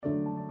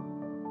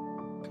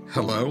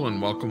Hello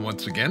and welcome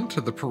once again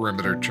to the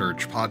Perimeter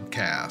Church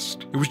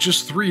podcast. It was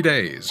just 3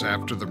 days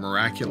after the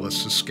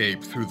miraculous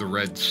escape through the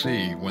Red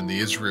Sea when the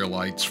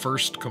Israelites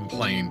first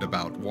complained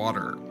about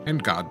water,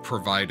 and God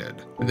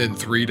provided. And then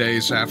 3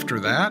 days after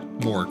that,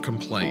 more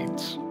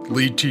complaints.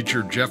 Lead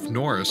teacher Jeff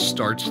Norris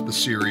starts the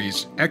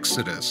series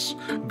Exodus,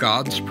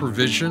 God's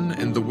Provision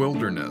in the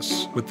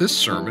Wilderness, with this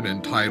sermon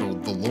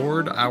entitled The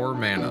Lord Our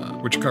Manna,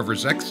 which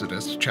covers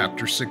Exodus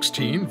chapter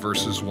 16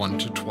 verses 1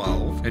 to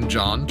 12 and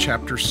John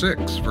chapter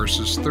 6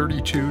 verses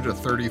 32 to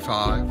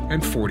 35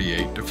 and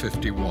 48 to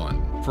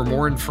 51. For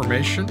more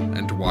information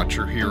and to watch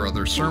or hear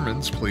other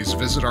sermons, please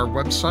visit our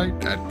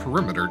website at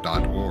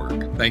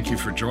perimeter.org. Thank you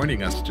for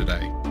joining us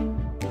today.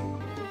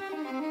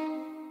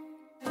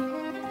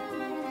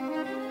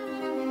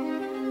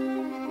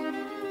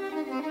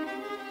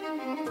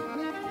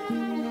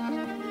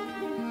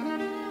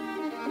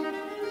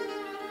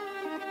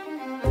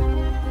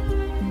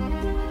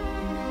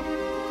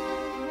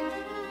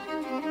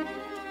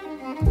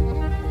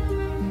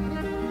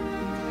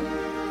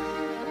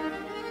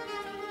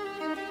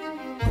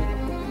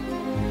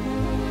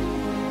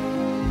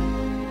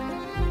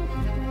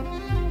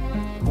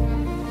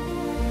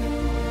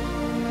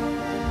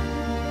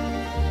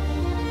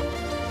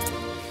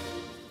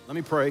 Let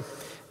me pray,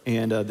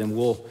 and then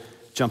we'll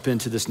jump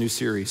into this new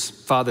series.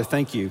 Father,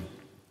 thank you.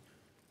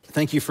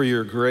 Thank you for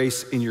your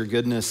grace and your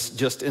goodness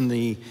just in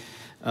the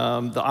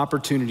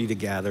opportunity to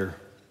gather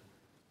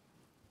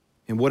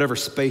in whatever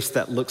space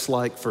that looks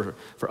like for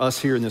us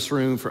here in this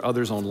room, for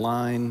others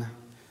online,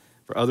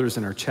 for others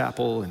in our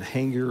chapel and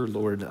hangar.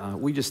 Lord,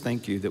 we just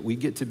thank you that we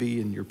get to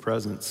be in your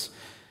presence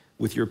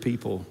with your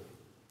people.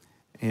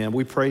 And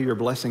we pray your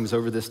blessings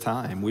over this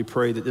time. We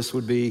pray that this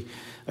would be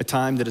a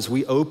time that as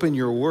we open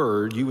your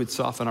word, you would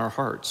soften our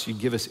hearts. You'd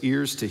give us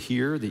ears to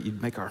hear, that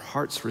you'd make our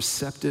hearts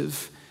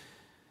receptive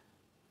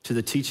to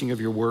the teaching of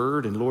your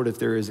word. And Lord, if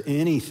there is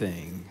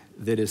anything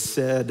that is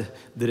said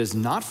that is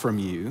not from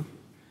you,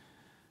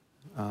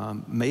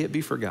 may it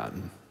be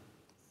forgotten.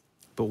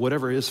 But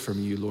whatever is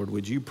from you, Lord,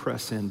 would you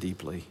press in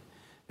deeply?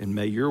 And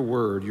may your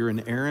word, your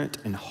inerrant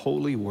and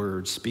holy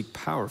word, speak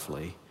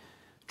powerfully,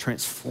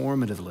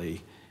 transformatively,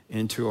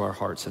 into our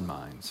hearts and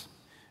minds.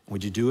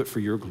 Would you do it for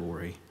your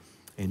glory?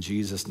 In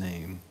Jesus'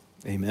 name,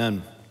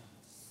 amen.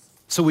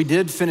 So we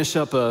did finish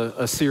up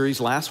a series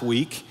last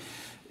week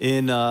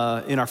in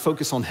our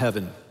focus on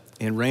heaven.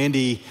 And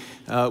Randy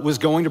was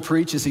going to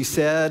preach, as he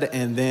said,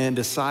 and then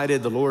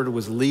decided the Lord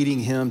was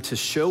leading him to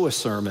show a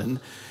sermon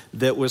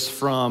that was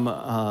from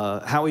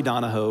Howie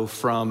Donahoe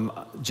from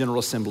General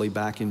Assembly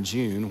back in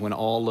June when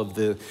all of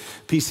the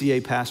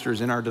PCA pastors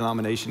in our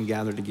denomination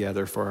gathered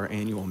together for our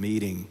annual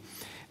meeting.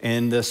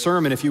 And the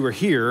sermon, if you were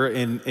here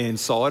and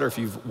saw it, or if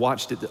you've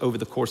watched it over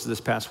the course of this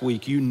past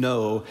week, you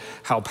know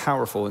how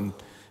powerful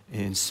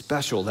and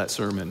special that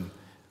sermon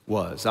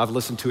was. I've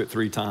listened to it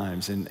 3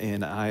 times,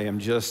 and I am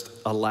just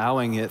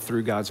allowing it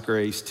through God's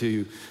grace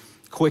to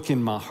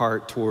quicken my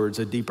heart towards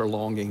a deeper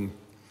longing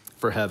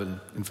for heaven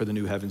and for the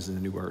new heavens and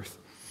the new earth.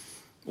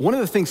 One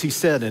of the things he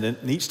said in it,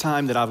 and each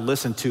time that I've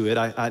listened to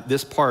it,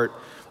 this part,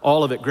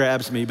 all of it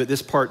grabs me, but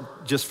this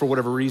part, just for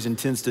whatever reason,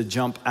 tends to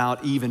jump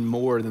out even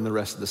more than the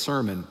rest of the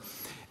sermon.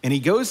 And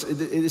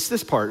it's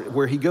this part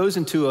where he goes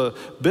into a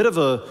bit of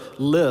a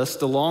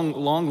list, a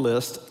long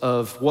list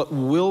of what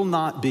will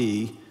not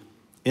be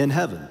in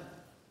heaven,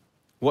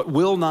 what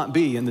will not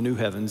be in the new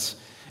heavens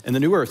and the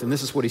new earth. And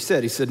this is what he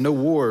said. He said, no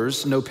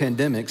wars, no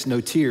pandemics,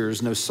 no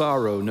tears, no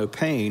sorrow, no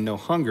pain, no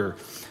hunger,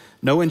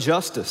 no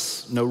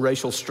injustice, no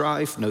racial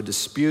strife, no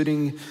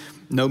disputing,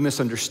 no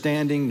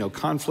misunderstanding, no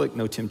conflict,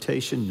 no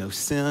temptation, no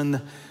sin,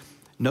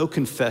 no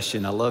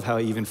confession. I love how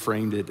he even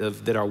framed it,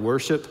 that our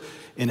worship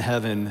in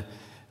heaven,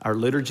 our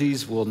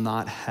liturgies will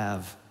not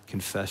have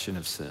confession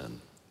of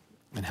sin,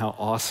 and how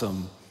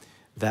awesome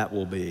that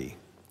will be.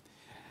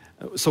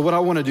 So what I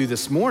want to do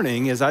this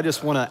morning is I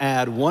just want to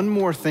add one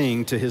more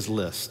thing to his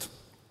list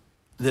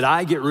that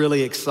I get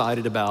really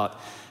excited about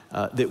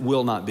that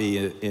will not be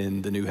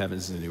in the new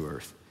heavens and the new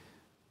earth.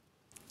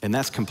 And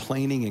that's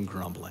complaining and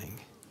grumbling.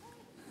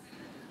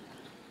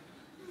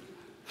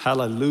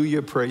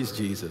 Hallelujah, praise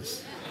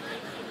Jesus.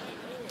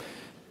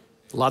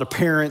 A lot of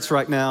parents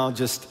right now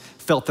just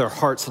felt their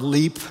hearts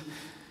leap.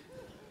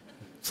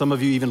 Some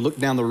of you even looked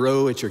down the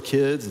row at your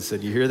kids and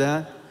said, you hear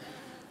that?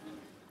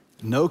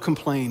 No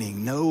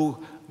complaining,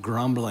 no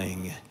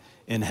grumbling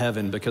in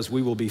heaven, because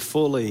we will be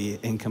fully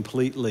and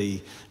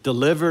completely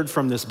delivered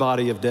from this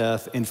body of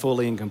death and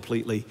fully and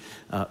completely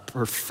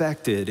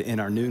perfected in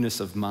our newness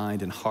of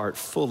mind and heart,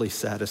 fully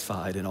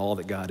satisfied in all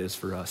that God is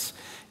for us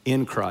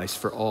in Christ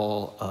for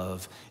all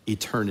of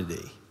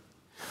eternity.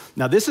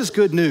 Now, this is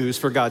good news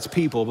for God's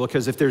people,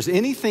 because if there's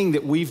anything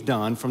that we've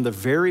done from the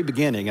very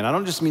beginning, and I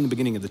don't just mean the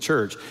beginning of the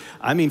church,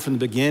 I mean from the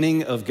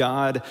beginning of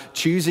God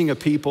choosing a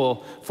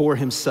people for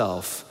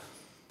himself,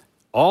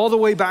 all the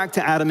way back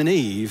to Adam and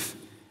Eve,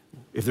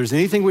 if there's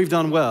anything we've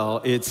done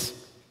well, it's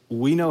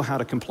we know how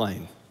to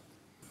complain.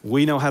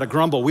 We know how to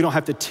grumble. We don't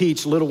have to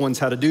teach little ones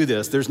how to do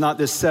this. There's not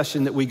this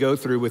session that we go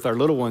through with our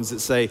little ones that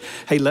say,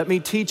 hey, let me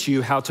teach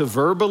you how to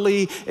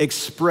verbally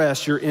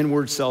express your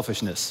inward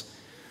selfishness.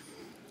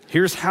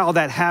 Here's how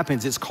that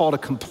happens. It's called a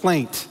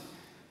complaint.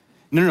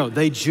 No,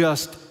 they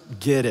just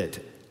get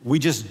it. We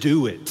just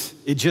do it.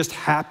 It just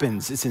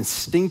happens. It's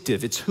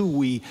instinctive. It's who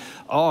we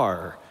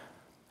are.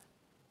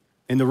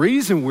 And the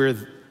reason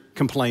we're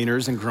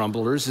complainers and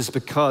grumblers is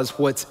because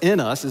what's in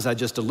us, as I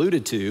just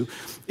alluded to,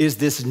 is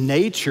this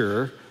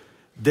nature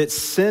that's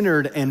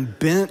centered and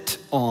bent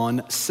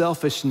on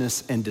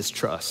selfishness and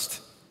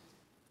distrust.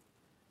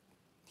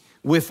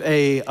 With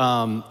a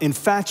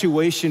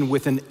infatuation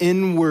with an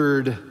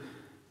inward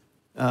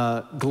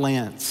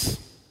glance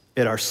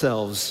at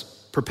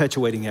ourselves,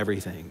 perpetuating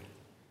everything.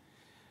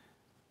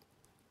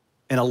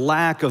 And a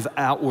lack of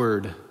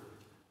outward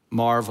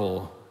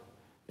marvel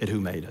at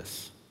who made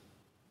us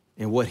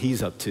and what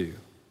he's up to,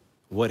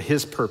 what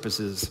his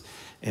purposes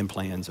and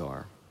plans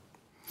are.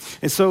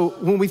 And so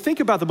when we think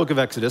about the book of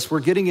Exodus,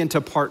 we're getting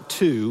into part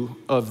 2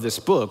 of this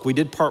book. We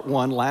did part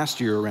 1 last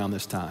year around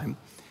this time,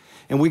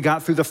 and we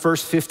got through the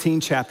first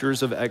 15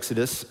 chapters of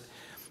Exodus,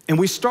 and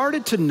we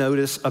started to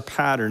notice a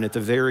pattern at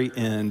the very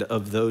end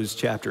of those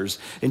chapters.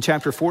 In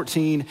chapter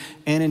 14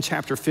 and in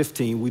chapter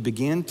 15, we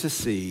began to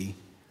see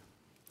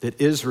that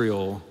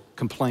Israel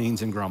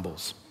complains and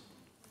grumbles.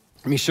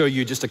 Let me show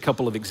you just a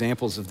couple of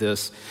examples of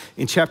this.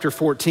 In chapter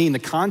 14, the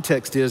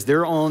context is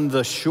they're on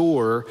the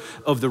shore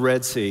of the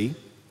Red Sea,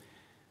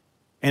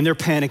 and they're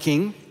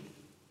panicking.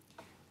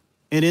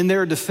 And in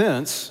their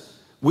defense,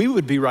 we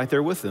would be right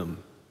there with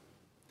them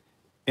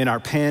in our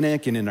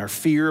panic and in our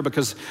fear,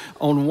 because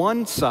on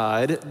one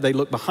side, they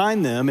look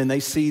behind them and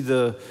they see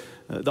the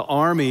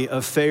army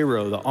of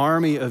Pharaoh, the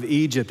army of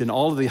Egypt, and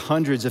all of the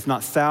hundreds, if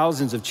not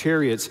thousands of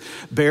chariots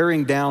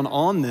bearing down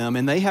on them,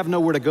 and they have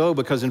nowhere to go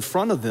because in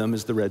front of them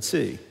is the Red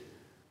Sea.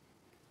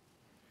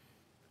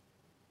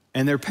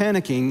 And they're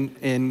panicking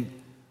and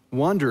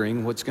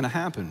wondering what's going to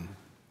happen.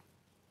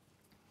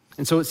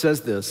 And so it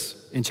says this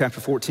in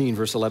chapter 14,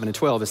 verse 11 and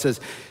 12. It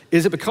says,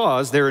 "Is it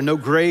because there are no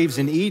graves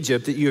in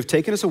Egypt that you have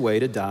taken us away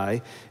to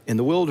die in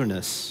the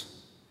wilderness?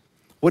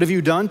 What have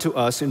you done to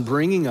us in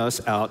bringing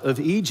us out of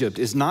Egypt?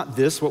 Is not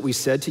this what we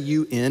said to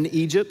you in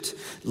Egypt?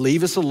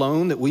 Leave us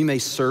alone that we may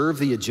serve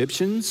the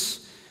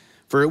Egyptians?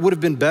 For it would have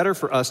been better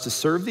for us to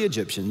serve the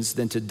Egyptians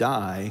than to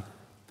die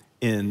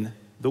in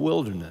the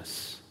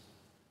wilderness."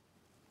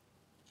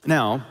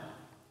 Now,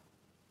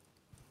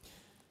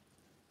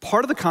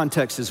 part of the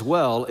context as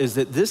well is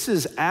that this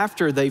is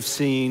after they've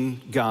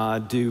seen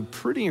God do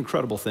pretty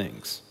incredible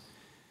things.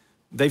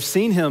 They've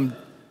seen him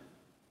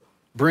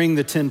bring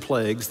the 10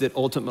 plagues that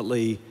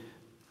ultimately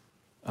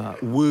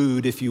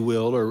wooed, if you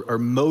will, or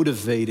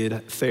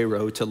motivated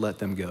Pharaoh to let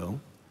them go.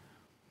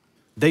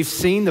 They've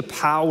seen the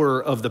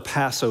power of the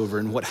Passover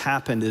and what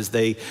happened is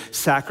they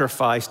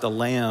sacrificed a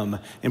lamb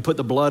and put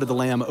the blood of the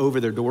lamb over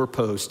their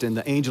doorpost. And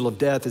the angel of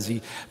death, as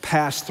he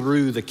passed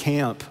through the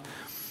camp,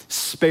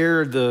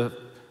 spared the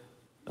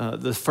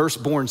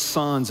firstborn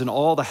sons and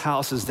all the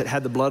houses that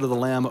had the blood of the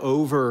lamb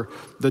over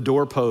the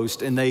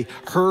doorpost. And they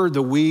heard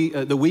the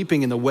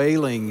weeping and the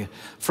wailing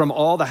from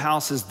all the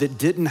houses that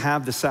didn't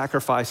have the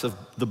sacrifice of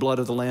the blood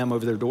of the lamb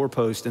over their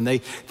doorpost. And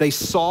they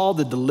saw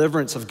the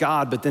deliverance of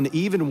God. But then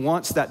even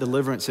once that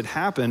deliverance had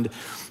happened,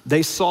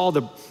 they saw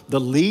the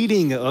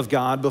leading of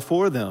God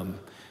before them.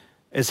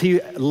 As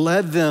he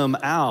led them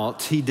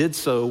out, he did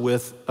so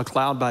with a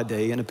cloud by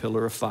day and a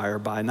pillar of fire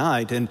by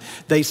night. And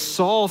they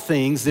saw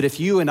things that if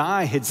you and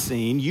I had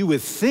seen, you would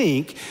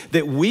think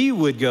that we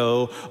would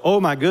go, oh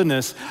my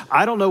goodness,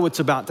 I don't know what's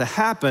about to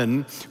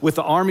happen with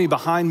the army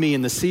behind me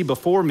and the sea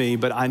before me,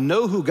 but I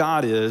know who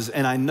God is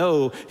and I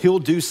know he'll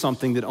do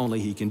something that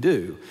only he can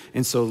do.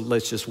 And so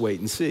let's just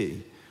wait and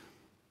see.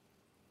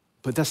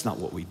 But that's not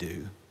what we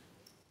do.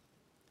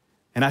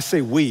 And I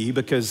say we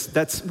because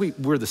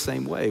we're the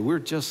same way. We're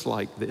just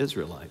like the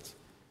Israelites.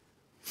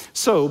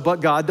 So,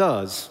 but God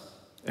does.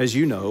 As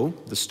you know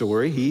the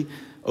story, he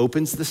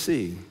opens the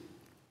sea.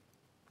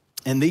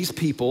 And these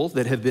people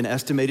that have been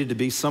estimated to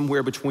be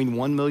somewhere between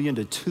 1 million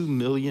to 2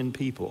 million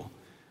people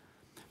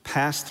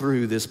pass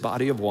through this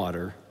body of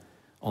water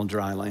on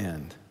dry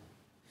land.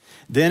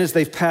 Then as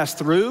they've passed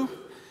through,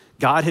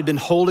 God had been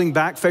holding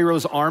back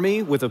Pharaoh's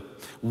army with a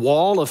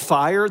wall of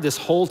fire this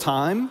whole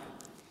time.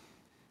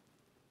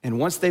 And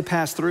once they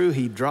pass through,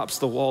 he drops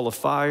the wall of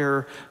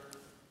fire.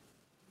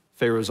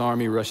 Pharaoh's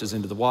army rushes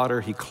into the water.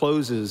 He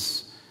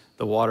closes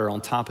the water on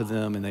top of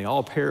them, and they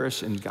all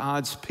perish, and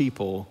God's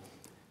people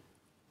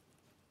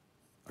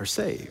are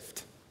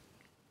saved.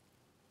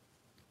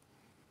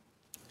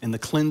 In the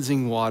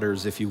cleansing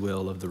waters, if you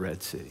will, of the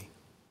Red Sea.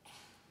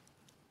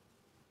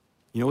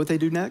 You know what they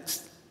do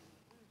next?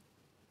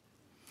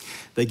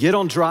 They get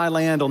on dry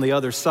land on the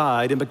other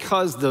side, and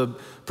because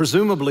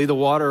presumably the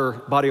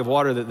body of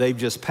water that they've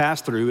just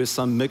passed through is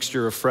some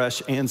mixture of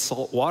fresh and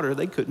salt water,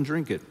 they couldn't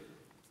drink it.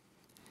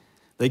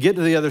 They get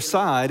to the other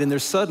side, and they're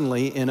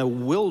suddenly in a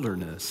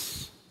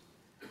wilderness,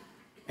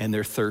 and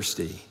they're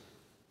thirsty.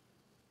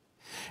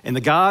 And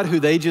the God who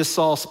they just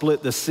saw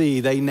split the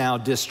sea, they now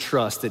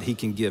distrust that he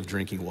can give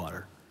drinking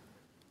water.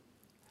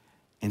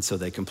 And so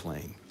they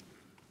complain.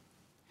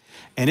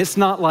 And it's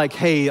not like,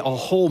 hey, a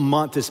whole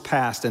month has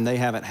passed and they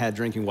haven't had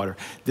drinking water.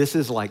 This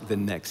is like the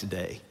next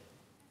day.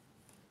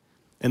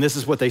 And this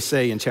is what they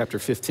say in chapter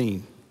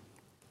 15.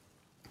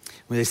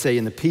 When they say,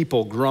 and the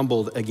people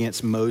grumbled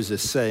against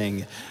Moses,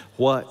 saying,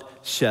 what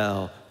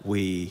shall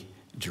we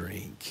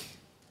drink?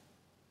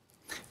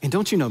 And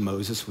don't you know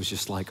Moses was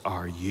just like,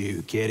 are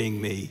you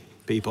kidding me,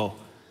 people?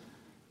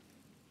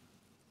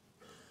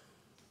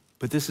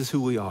 But this is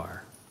who we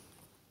are.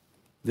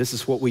 This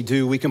is what we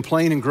do. We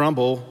complain and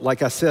grumble,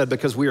 like I said,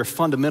 because we are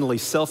fundamentally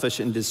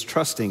selfish and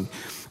distrusting.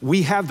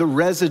 We have the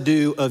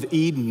residue of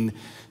Eden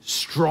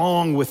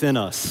strong within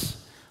us.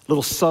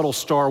 Little subtle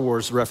Star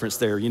Wars reference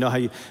there. You know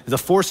how the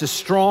Force is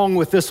strong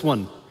with this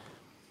one.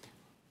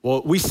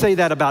 Well, we say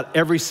that about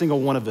every single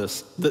one of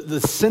us.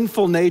 The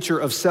sinful nature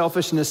of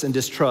selfishness and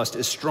distrust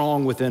is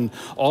strong within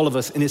all of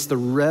us, and it's the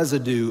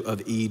residue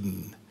of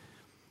Eden.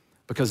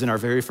 Because in our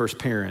very first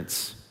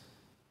parents,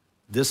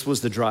 this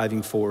was the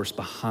driving force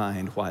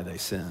behind why they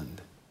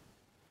sinned.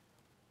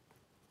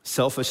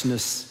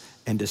 Selfishness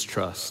and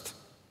distrust.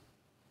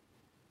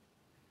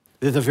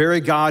 They're the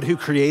very God who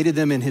created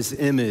them in his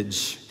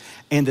image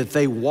and that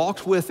they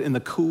walked with in the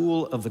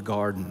cool of the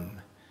garden,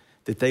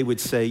 that they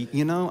would say,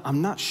 you know,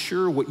 I'm not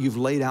sure what you've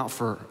laid out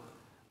for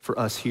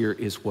us here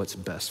is what's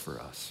best for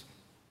us.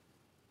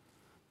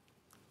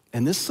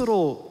 And this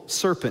little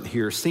serpent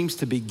here seems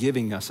to be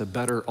giving us a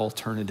better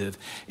alternative.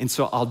 And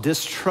so I'll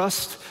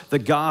distrust the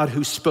God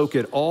who spoke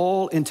it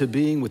all into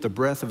being with the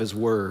breath of his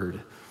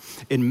word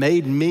and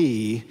made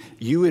me,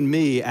 you and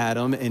me,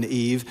 Adam and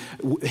Eve.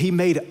 He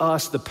made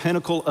us the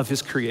pinnacle of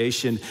his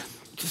creation.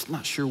 Just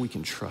not sure we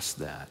can trust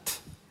that.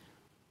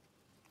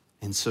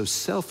 And so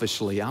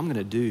selfishly, I'm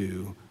gonna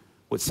do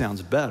what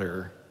sounds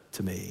better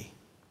to me.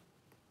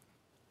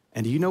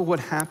 And do you know what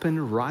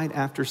happened right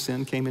after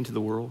sin came into the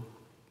world?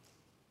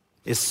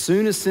 As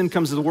soon as sin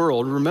comes to the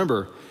world,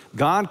 remember,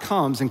 God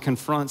comes and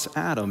confronts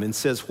Adam and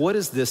says, what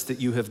is this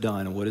that you have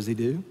done? And what does he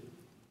do?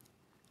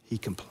 He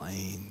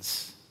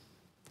complains.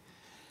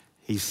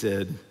 He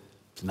said,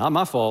 it's not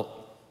my fault.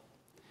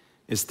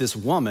 It's this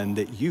woman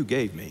that you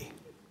gave me.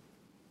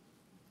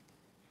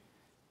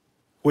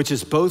 Which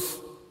is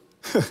both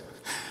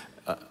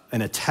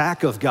an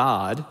attack of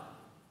God,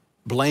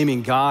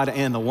 blaming God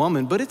and the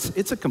woman, but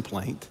it's a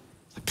complaint.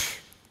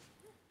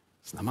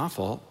 It's not my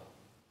fault.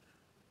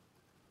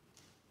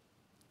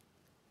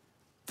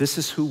 This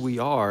is who we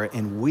are,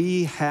 and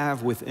we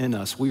have within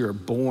us, we are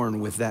born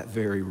with that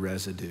very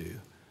residue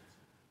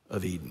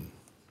of Eden.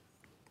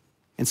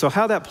 And so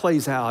how that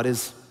plays out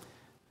is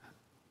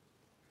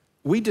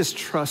we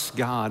distrust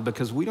God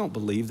because we don't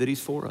believe that he's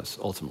for us,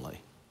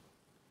 ultimately.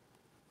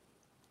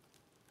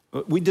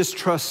 We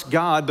distrust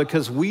God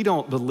because we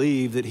don't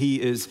believe that he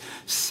is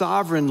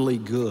sovereignly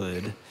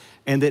good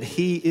and that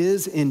he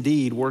is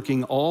indeed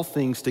working all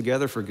things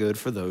together for good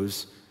for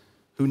those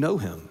who know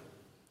him,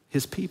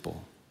 his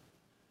people.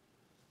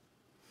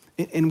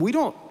 And we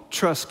don't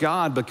trust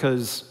God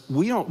because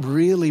we don't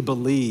really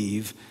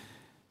believe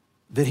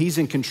that he's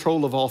in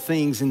control of all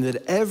things and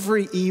that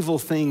every evil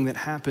thing that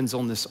happens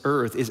on this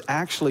earth is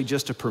actually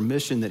just a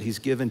permission that he's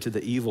given to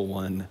the evil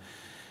one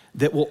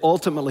that will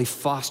ultimately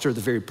foster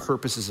the very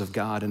purposes of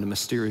God in a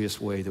mysterious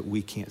way that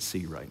we can't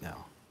see right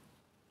now.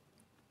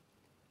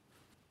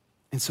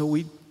 And so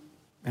we,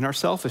 in our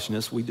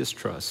selfishness, we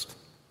distrust.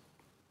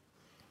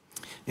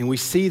 And we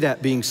see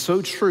that being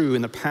so true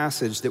in the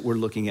passage that we're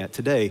looking at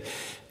today.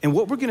 And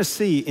what we're gonna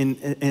see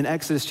in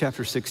Exodus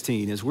chapter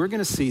 16 is we're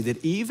gonna see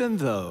that even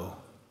though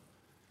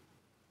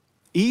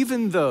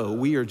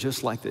we are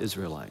just like the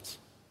Israelites,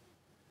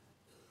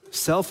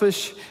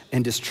 selfish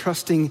and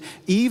distrusting,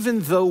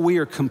 even though we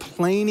are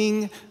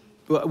complaining,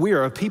 we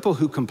are a people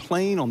who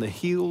complain on the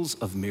heels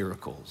of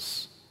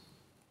miracles.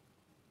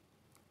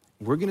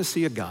 We're gonna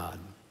see a God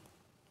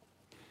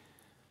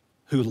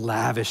who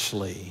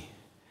lavishly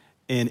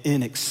and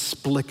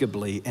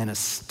inexplicably and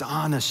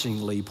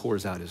astonishingly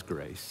pours out his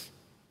grace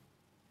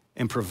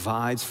and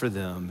provides for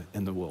them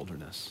in the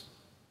wilderness,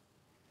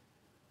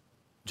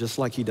 just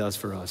like he does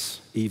for us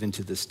even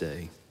to this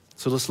day.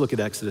 So let's look at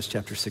Exodus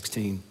chapter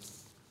 16.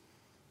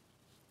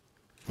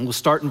 And we'll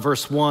start in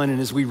verse 1, and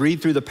as we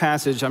read through the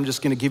passage, I'm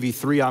just gonna give you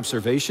 3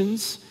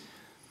 observations,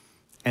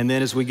 and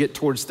then as we get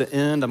towards the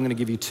end, I'm gonna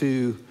give you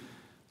 2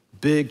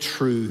 big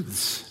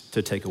truths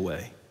to take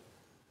away.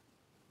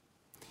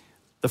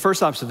 The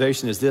first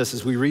observation is this: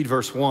 as we read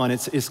verse 1,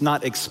 it's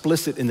not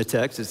explicit in the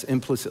text, it's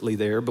implicitly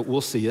there, but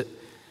we'll see it.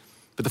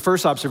 But the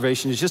first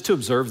observation is just to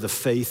observe the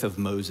faith of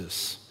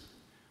Moses.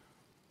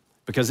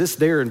 Because it's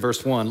there in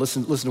verse 1.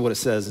 Listen to what it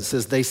says. It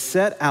says, they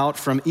set out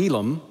from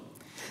Elim,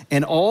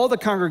 and all the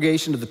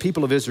congregation of the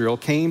people of Israel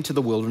came to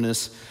the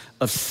wilderness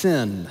of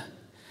Sin,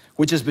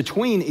 which is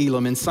between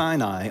Elim and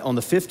Sinai, on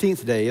the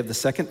 15th day of the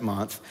 2nd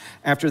month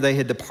after they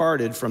had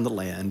departed from the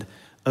land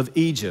of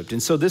Egypt.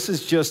 And so this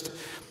is just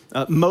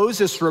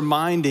Moses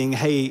reminding,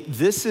 hey,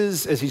 this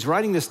is, as he's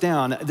writing this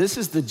down, this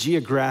is the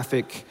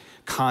geographic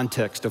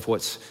context of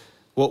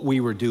what we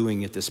were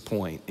doing at this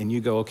point. And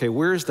you go, okay,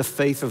 where's the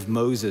faith of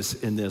Moses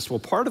in this? Well,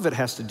 part of it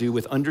has to do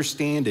with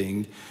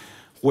understanding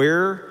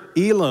where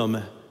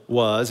Elim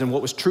was and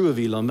what was true of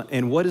Elim,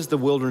 and what is the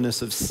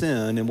wilderness of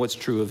sin and what's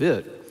true of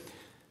it.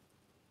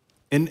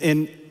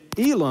 And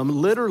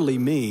Elim literally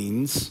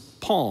means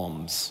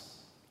palms.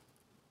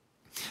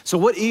 So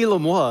what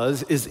Elim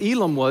was,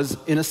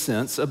 in a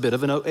sense, a bit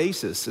of an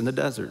oasis in the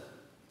desert,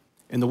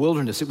 in the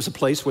wilderness. It was a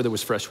place where there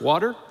was fresh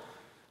water,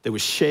 there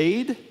was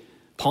shade,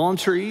 palm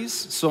trees,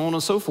 so on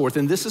and so forth,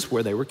 and this is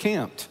where they were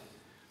camped.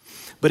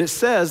 But it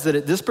says that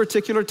at this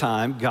particular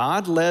time,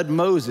 God led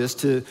Moses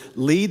to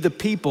lead the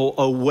people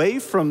away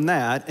from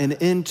that and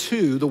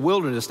into the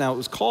wilderness. Now, it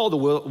was called the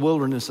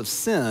wilderness of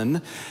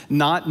sin,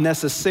 not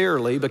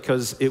necessarily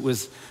because it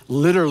was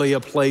literally a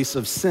place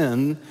of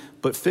sin,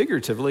 but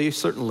figuratively,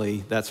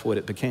 certainly that's what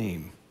it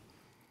became.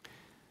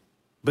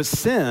 But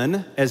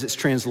sin, as it's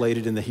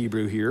translated in the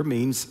Hebrew here,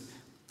 means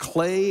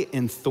clay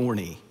and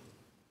thorny.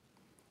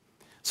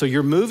 So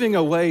you're moving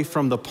away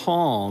from the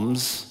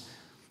palms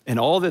and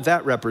all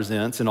that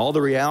represents and all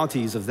the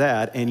realities of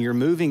that, and you're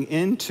moving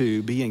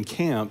into being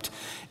camped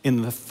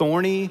in the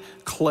thorny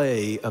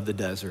clay of the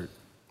desert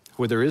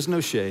where there is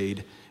no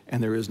shade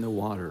and there is no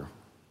water.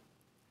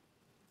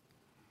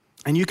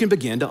 And you can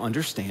begin to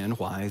understand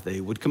why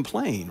they would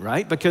complain,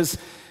 right? Because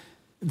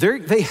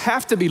they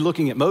have to be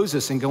looking at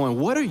Moses and going,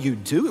 what are you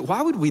doing?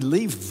 Why would we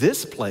leave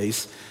this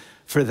place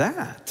for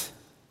that?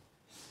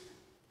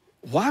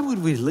 Why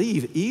would we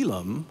leave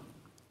Elim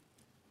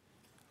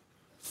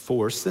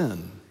for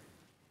sin?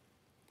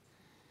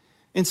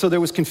 And so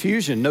there was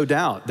confusion, no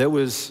doubt. There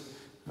was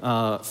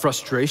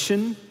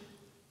frustration.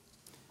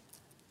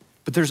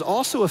 But there's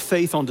also a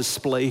faith on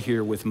display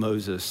here with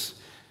Moses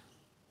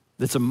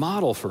that's a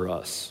model for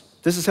us.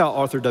 This is how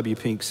Arthur W.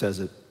 Pink says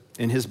it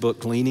in his book,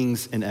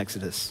 Gleanings in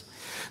Exodus.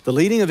 The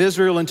leading of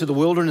Israel into the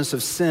wilderness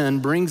of sin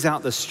brings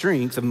out the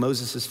strength of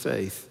Moses'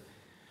 faith.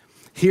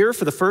 Here,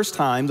 for the first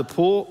time, the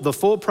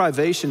full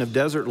privation of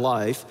desert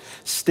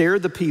life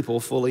stared the people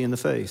fully in the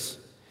face.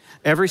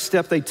 Every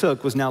step they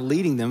took was now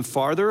leading them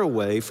farther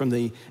away from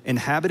the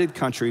inhabited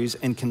countries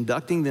and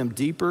conducting them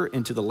deeper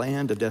into the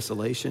land of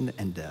desolation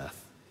and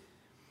death.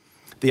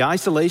 The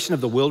isolation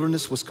of the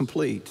wilderness was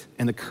complete,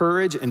 and the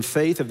courage and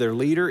faith of their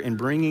leader in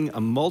bringing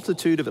a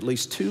multitude of at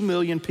least 2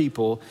 million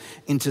people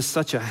into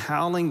such a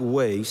howling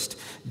waste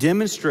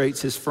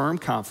demonstrates his firm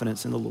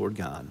confidence in the Lord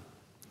God.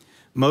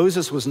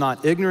 Moses was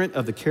not ignorant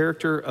of the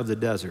character of the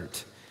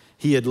desert.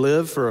 He had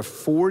lived for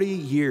 40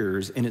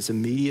 years in its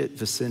immediate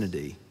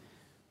vicinity.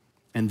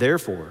 And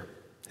therefore,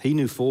 he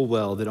knew full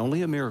well that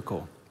only a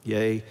miracle,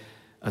 yea,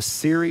 a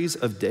series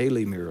of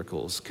daily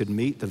miracles could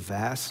meet the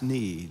vast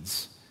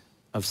needs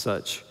of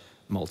such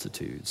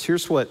multitudes.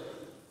 Here's what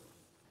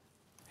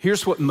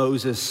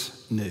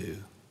Moses knew.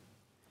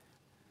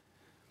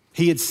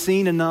 He had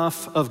seen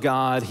enough of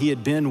God, he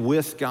had been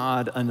with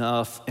God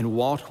enough and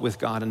walked with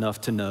God enough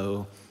to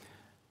know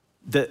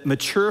that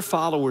mature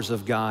followers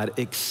of God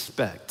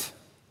expect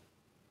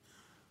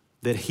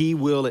that he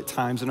will, at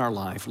times in our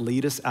life,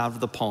 lead us out of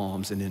the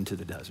palms and into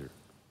the desert.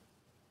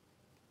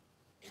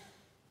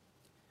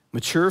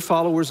 Mature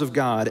followers of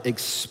God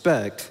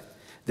expect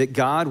that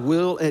God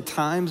will, at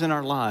times in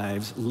our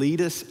lives, lead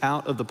us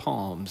out of the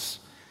palms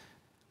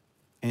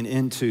and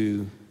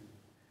into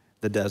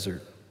the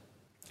desert.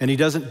 And he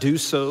doesn't do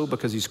so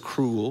because he's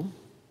cruel.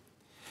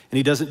 And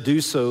he doesn't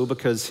do so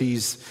because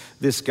he's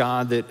this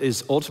God that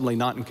is ultimately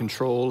not in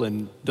control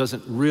and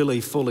doesn't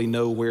really fully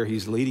know where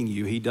he's leading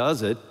you. He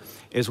does it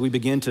as we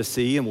begin to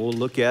see, and we'll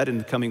look at in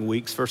the coming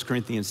weeks, 1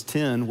 Corinthians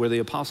 10, where the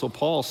Apostle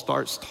Paul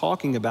starts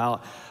talking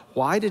about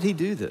why did he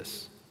do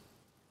this?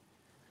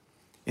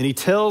 And he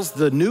tells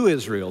the new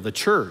Israel, the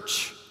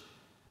church,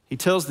 he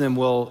tells them,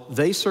 well,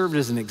 they served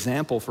as an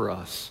example for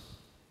us.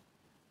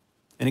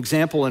 An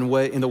example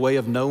in the way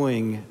of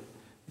knowing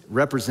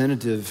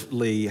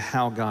representatively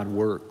how God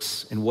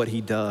works and what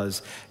he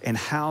does and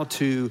how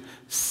to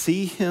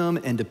see him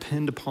and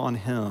depend upon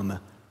him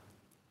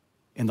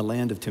in the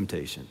land of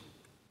temptation.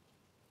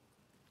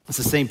 It's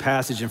the same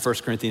passage in 1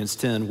 Corinthians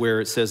 10 where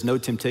it says, no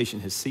temptation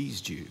has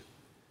seized you,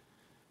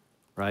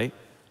 right?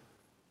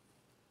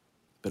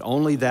 But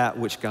only that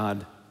which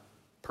God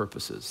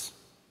purposes,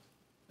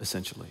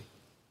 essentially.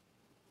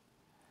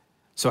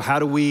 So how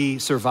do we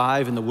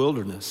survive in the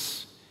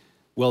wilderness?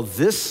 Well,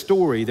 this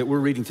story that we're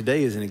reading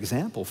today is an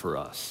example for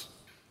us.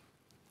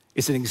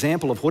 It's an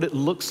example of what it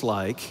looks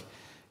like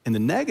in the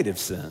negative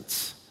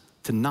sense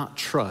to not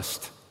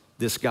trust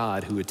this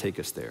God who would take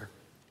us there.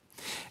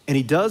 And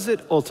he does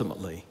it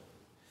ultimately.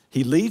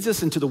 He leads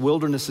us into the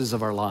wildernesses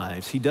of our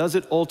lives. He does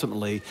it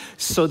ultimately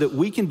so that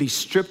we can be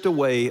stripped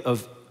away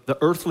of the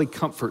earthly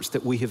comforts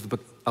that we have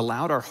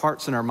allowed our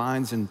hearts and our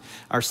minds and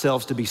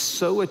ourselves to be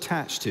so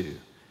attached to,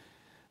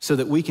 so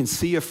that we can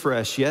see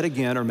afresh yet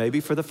again, or maybe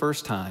for the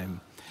first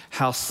time,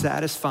 how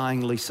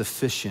satisfyingly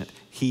sufficient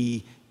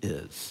he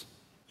is.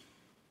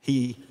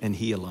 He and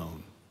he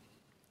alone.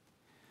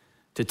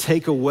 To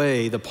take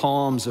away the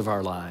palms of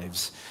our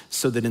lives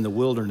so that in the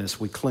wilderness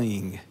we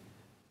cling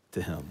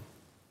to him.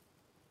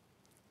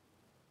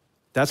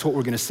 That's what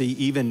we're going to see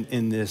even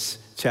in this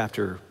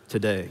chapter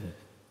today.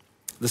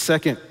 The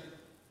second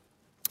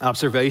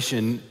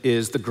observation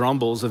is the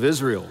grumbles of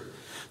Israel.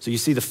 So you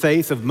see the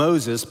faith of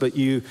Moses, but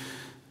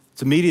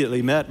it's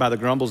immediately met by the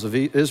grumbles of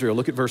Israel.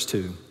 Look at verse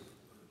 2.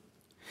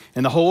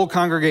 And the whole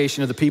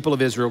congregation of the people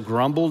of Israel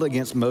grumbled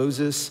against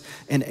Moses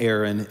and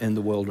Aaron in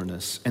the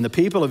wilderness. And the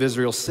people of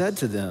Israel said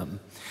to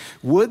them,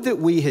 would that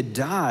we had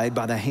died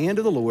by the hand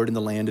of the Lord in the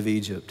land of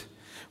Egypt,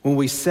 when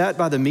we sat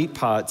by the meat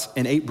pots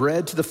and ate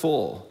bread to the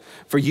full.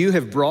 For you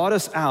have brought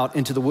us out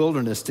into the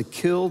wilderness to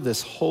kill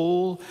this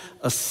whole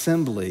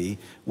assembly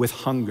with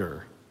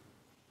hunger.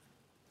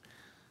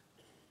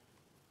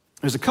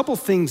 There's a couple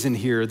things in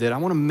here that I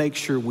want to make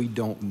sure we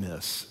don't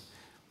miss.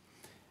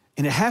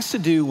 And it has to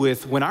do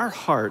with when our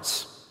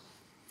hearts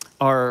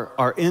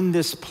are in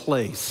this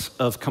place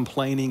of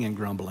complaining and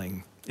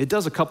grumbling, it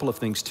does a couple of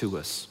things to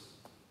us.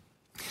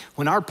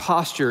 When our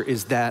posture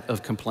is that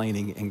of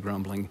complaining and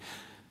grumbling,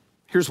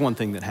 here's one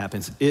thing that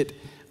happens. It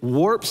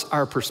warps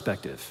our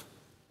perspective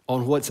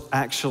on what's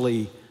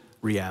actually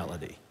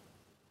reality.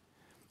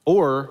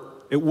 Or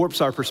it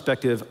warps our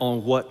perspective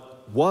on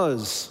what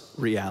was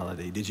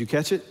reality. Did you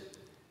catch it?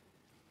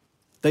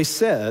 They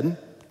said,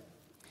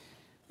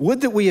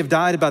 would that we have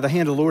died by the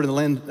hand of the Lord in the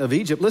land of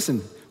Egypt.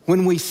 Listen,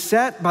 when we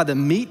sat by the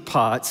meat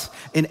pots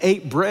and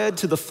ate bread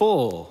to the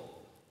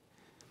full.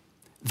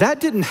 That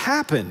didn't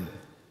happen.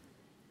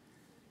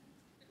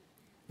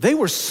 They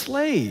were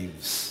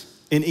slaves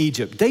in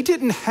Egypt. They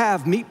didn't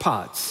have meat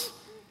pots.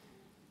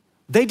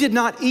 They did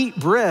not eat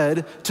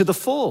bread to the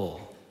full.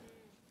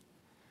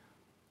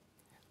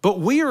 But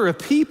we are a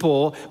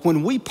people,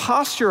 when we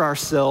posture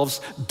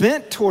ourselves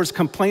bent towards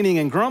complaining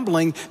and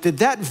grumbling,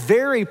 that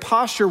very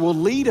posture will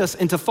lead us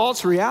into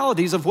false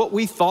realities of what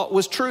we thought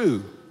was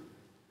true.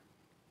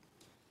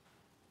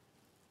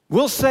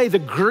 We'll say the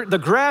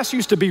grass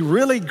used to be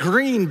really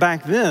green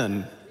back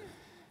then.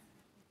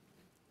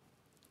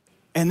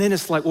 And then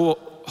it's like, well,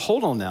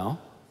 hold on now.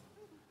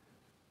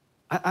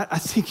 I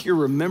think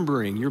you're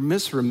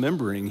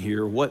misremembering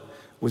here what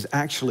was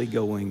actually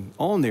going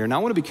on there. And I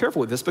want to be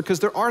careful with this because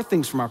there are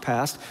things from our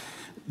past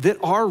that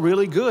are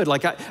really good.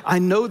 Like I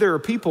know there are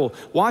people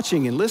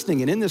watching and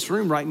listening and in this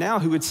room right now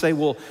who would say,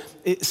 well,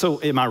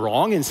 so am I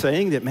wrong in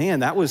saying that,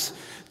 man, that was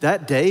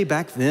that day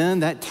back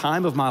then, that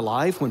time of my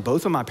life when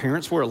both of my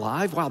parents were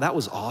alive? Wow, that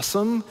was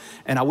awesome.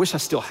 And I wish I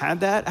still had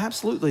that.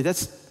 Absolutely,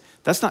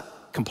 that's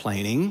not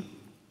complaining.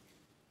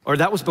 Or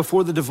that was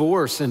before the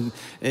divorce and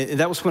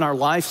that was when our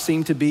life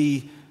seemed to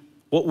be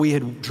what we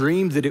had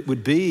dreamed that it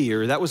would be,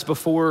 or that was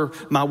before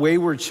my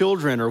wayward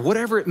children, or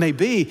whatever it may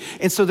be.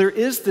 And so there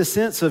is this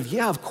sense of,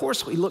 yeah, of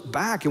course we look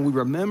back and we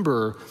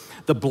remember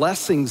the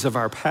blessings of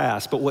our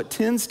past, but what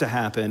tends to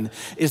happen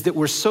is that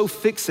we're so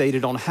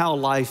fixated on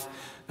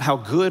how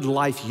good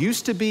life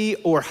used to be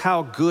or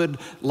how good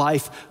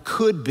life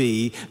could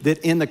be that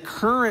in the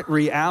current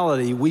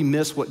reality, we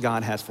miss what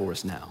God has for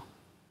us now.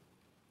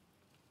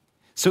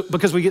 So,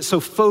 because we get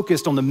so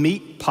focused on the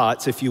meat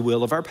pots, if you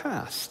will, of our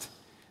past,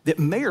 that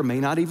may or may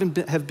not even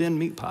have been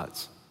meat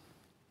pots.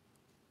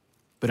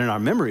 But in our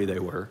memory, they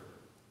were.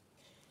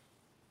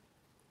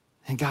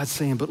 And God's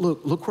saying, but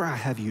look where I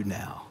have you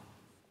now.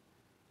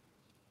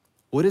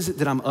 What is it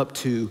that I'm up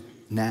to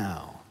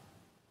now?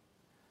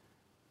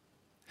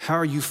 How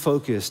are you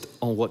focused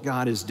on what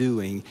God is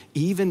doing,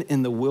 even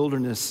in the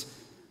wilderness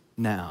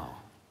now?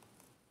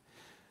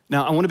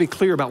 Now, I want to be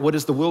clear about what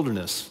is the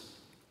wilderness.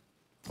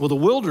 Well, the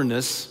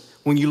wilderness,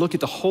 when you look at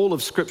the whole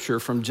of Scripture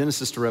from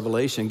Genesis to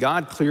Revelation,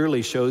 God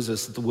clearly shows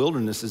us that the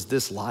wilderness is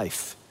this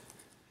life.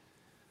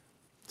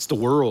 It's the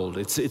world.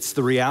 It's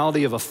the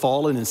reality of a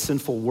fallen and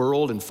sinful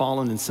world and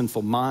fallen and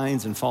sinful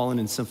minds and fallen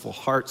and sinful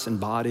hearts and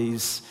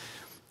bodies.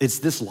 It's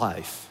this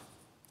life.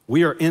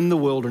 We are in the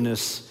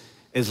wilderness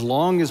as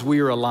long as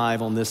we are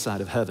alive on this side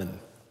of heaven.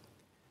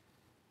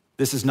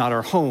 This is not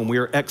our home. We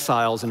are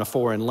exiles in a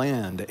foreign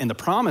land. And the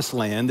promised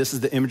land, this is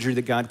the imagery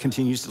that God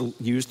continues to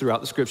use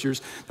throughout the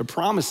Scriptures. The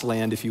promised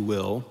land, if you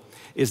will,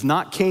 is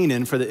not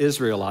Canaan for the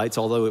Israelites,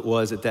 although it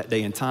was at that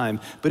day and time,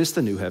 but it's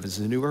the new heavens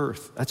and the new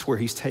earth. That's where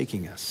he's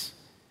taking us.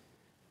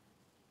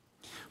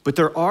 But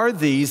there are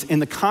these, in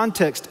the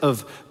context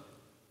of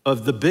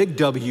the big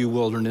W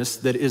wilderness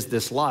that is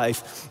this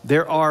life,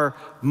 there are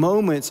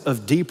moments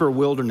of deeper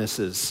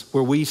wildernesses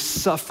where we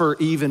suffer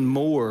even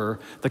more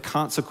the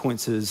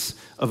consequences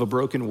of a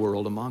broken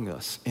world among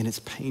us. And it's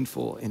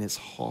painful and it's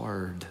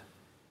hard.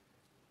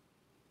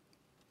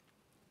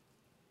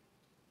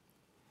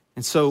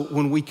 And so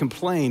when we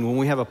complain, when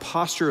we have a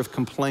posture of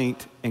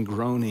complaint and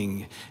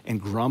groaning and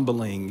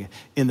grumbling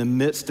in the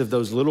midst of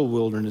those little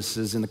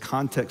wildernesses, in the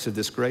context of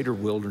this greater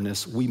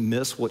wilderness, we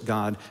miss what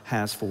God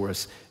has for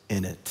us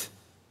in it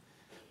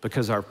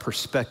because our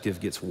perspective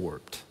gets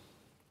warped.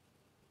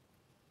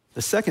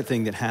 The second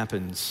thing that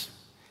happens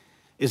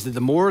is that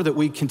the more that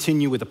we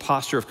continue with a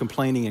posture of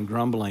complaining and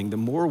grumbling, the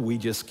more we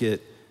just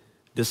get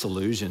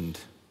disillusioned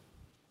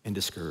and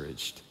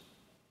discouraged.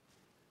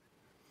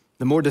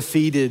 The more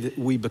defeated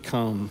we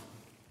become,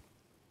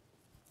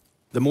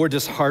 the more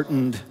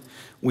disheartened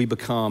we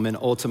become, and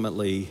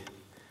ultimately,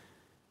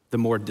 the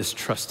more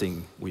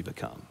distrusting we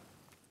become.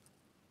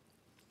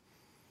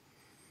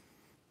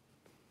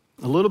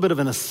 A little bit of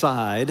an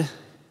aside,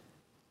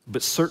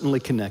 but certainly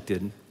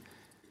connected.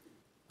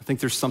 I think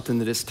there's something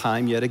that it's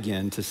time yet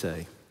again to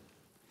say.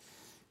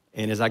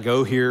 And as I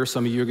go here,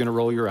 some of you are going to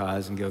roll your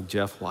eyes and go,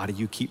 Jeff, why do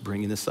you keep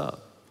bringing this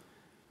up?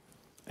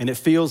 And it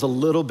feels a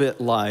little bit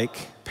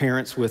like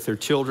parents with their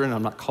children.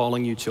 I'm not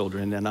calling you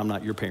children, and I'm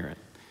not your parent.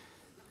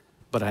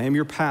 But I am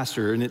your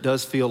pastor, and it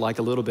does feel like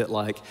a little bit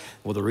like,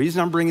 well, the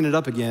reason I'm bringing it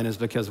up again is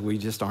because we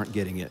just aren't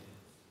getting it.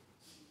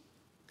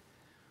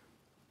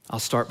 I'll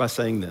start by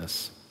saying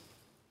this.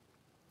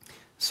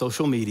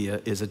 Social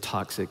media is a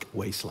toxic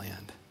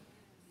wasteland.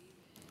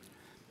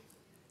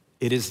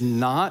 It is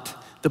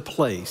not the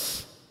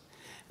place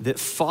that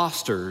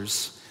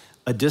fosters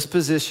a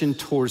disposition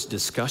towards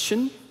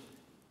discussion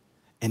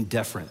and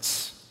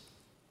deference.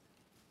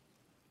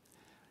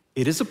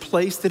 It is a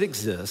place that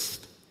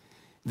exists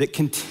that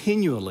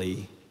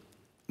continually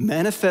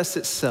manifests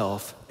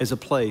itself as a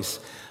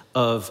place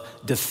of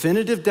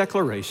definitive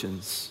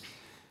declarations,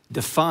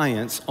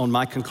 defiance on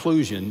my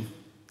conclusion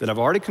that I've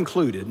already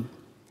concluded,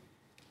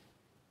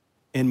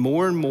 and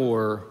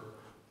more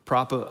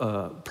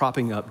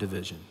propping up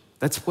division.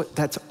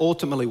 That's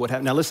ultimately what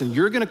happened. Now listen,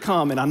 you're gonna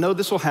come, and I know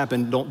this will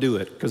happen, don't do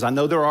it, because I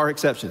know there are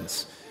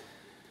exceptions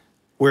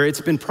where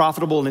it's been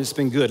profitable and it's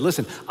been good.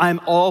 Listen, I'm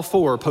all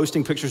for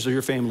posting pictures of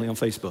your family on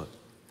Facebook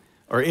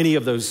or any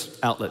of those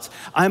outlets.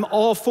 I'm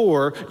all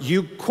for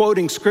you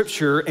quoting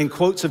scripture and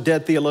quotes of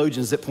dead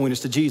theologians that point us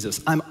to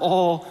Jesus. I'm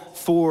all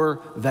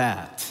for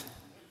that.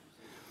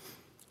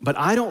 But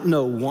I don't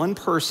know one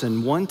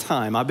person, one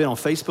time. I've been on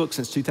Facebook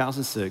since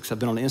 2006. I've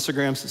been on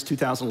Instagram since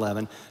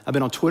 2011. I've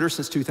been on Twitter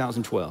since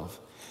 2012.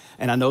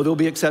 And I know there'll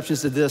be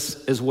exceptions to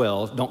this as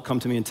well. Don't come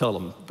to me and tell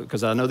them,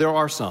 because I know there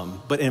are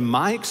some. But in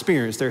my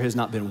experience, there has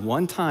not been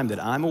one time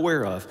that I'm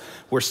aware of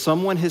where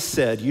someone has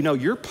said, you know,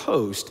 your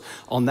post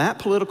on that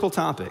political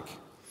topic,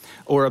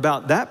 or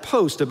about that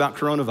post about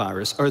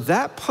coronavirus, or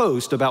that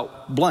post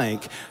about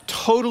blank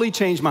totally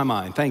changed my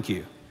mind. Thank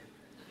you.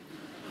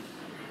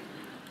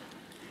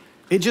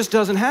 It just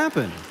doesn't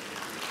happen.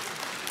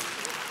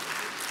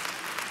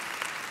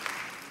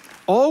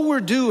 All we're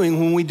doing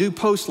when we do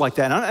posts like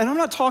that, and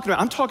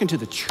I'm talking to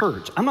the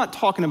church. I'm not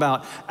talking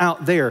about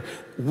out there.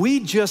 We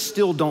just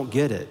still don't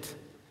get it.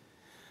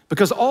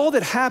 Because all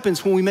that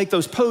happens when we make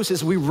those posts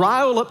is we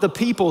rile up the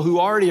people who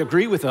already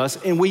agree with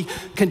us, and we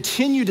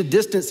continue to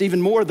distance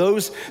even more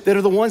those that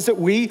are the ones that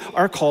we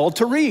are called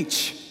to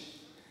reach.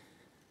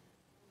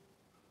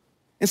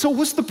 And so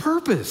what's the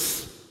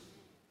purpose?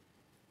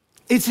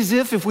 It's as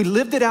if we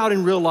lived it out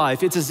in real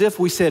life, it's as if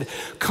we said,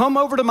 come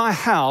over to my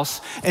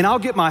house and I'll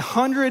get my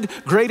 100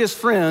 greatest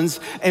friends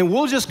and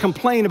we'll just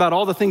complain about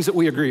all the things that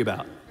we agree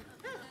about.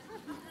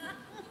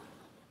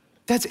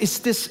 It's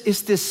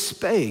this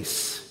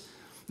space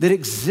that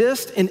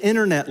exists in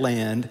internet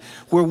land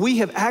where we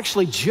have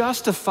actually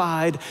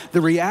justified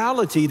the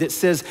reality that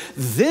says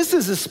this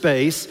is a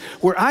space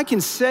where I can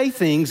say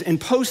things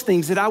and post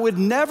things that I would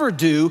never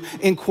do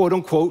in quote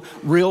unquote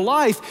real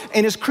life.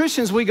 And as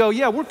Christians, we go,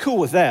 yeah, we're cool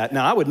with that.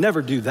 Now, I would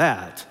never do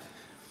that.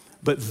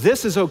 But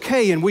this is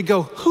okay. And we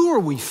go, who are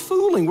we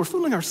fooling? We're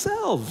fooling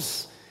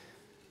ourselves.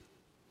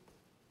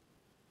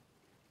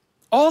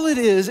 All it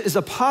is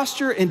a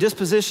posture and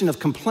disposition of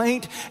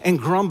complaint and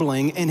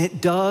grumbling, and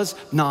it does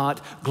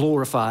not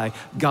glorify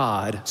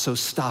God, so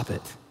stop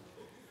it.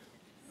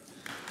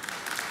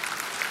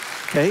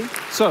 Okay,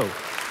 so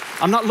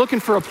I'm not looking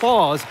for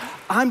applause.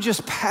 I'm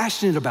just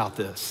passionate about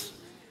this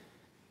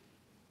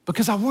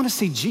because I want to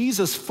see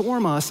Jesus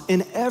form us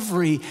in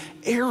every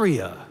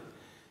area.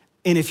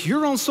 And if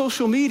you're on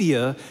social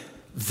media,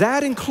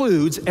 that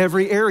includes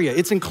every area.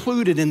 It's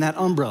included in that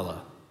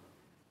umbrella.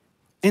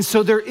 And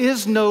so there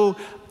is no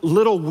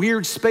little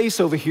weird space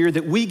over here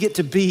that we get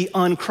to be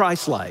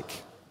un-Christ-like.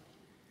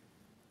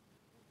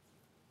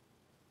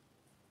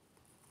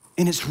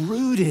 And it's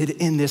rooted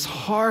in this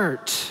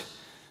heart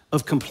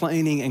of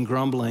complaining and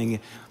grumbling,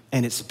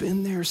 and it's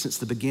been there since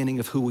the beginning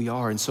of who we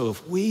are. And so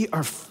if we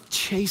are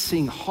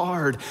chasing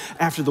hard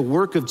after the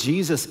work of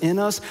Jesus in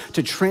us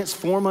to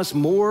transform us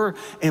more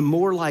and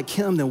more like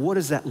him, then what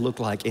does that look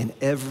like in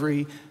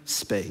every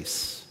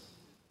space?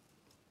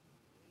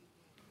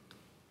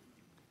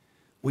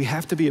 We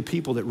have to be a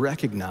people that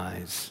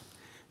recognize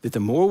that the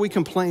more we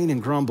complain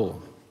and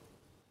grumble,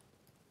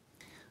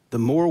 the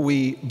more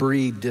we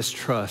breed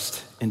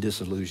distrust and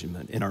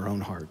disillusionment in our own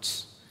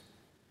hearts.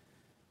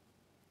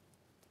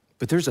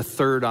 But there's a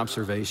third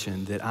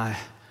observation that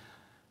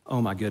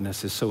oh my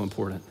goodness, is so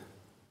important.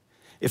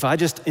 If I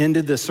just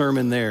ended the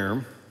sermon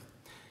there,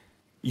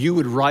 you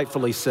would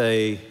rightfully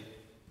say,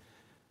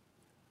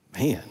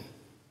 man,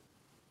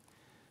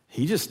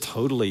 he just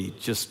totally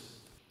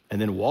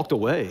and then walked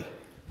away.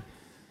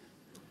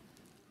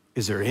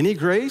 Is there any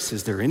grace?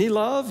 Is there any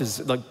love?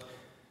 And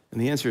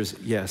the answer is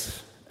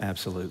yes,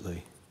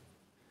 absolutely.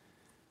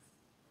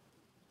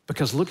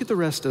 Because look at the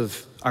rest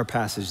of our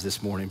passage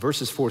this morning,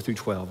 verses 4 through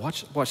 12.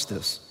 Watch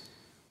this.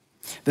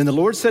 Then the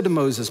Lord said to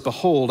Moses,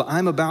 behold,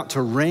 I'm about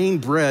to rain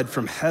bread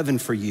from heaven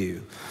for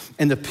you,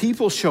 and the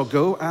people shall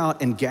go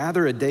out and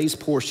gather a day's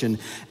portion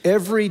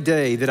every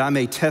day that I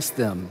may test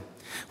them,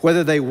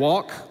 whether they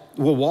will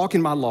walk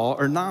in my law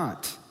or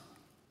not.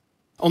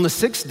 On the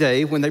sixth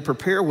day, when they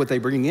prepare what they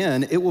bring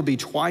in, it will be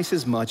twice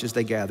as much as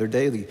they gather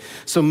daily.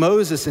 So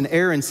Moses and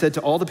Aaron said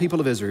to all the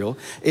people of Israel,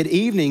 at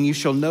evening you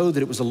shall know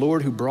that it was the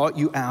Lord who brought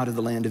you out of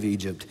the land of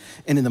Egypt.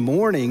 And in the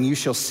morning you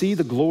shall see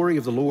the glory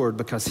of the Lord,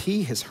 because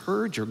he has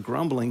heard your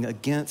grumbling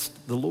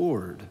against the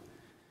Lord.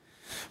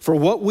 For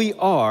what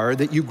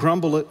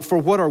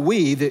are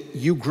we that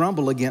you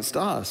grumble against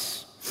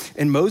us?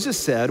 And Moses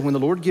said, when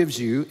the Lord gives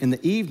you in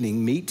the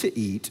evening meat to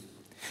eat,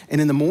 and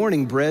in the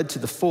morning bread to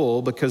the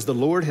full, because the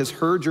Lord has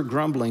heard your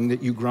grumbling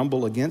that you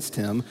grumble against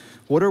him,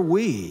 what are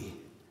we?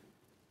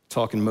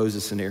 Talking to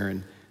Moses and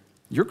Aaron,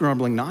 you're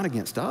grumbling not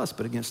against us,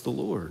 but against the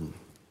Lord.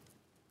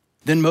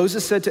 Then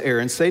Moses said to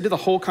Aaron, say to the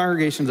whole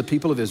congregation of the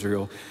people of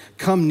Israel,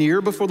 come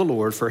near before the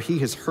Lord, for he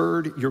has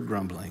heard your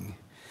grumbling.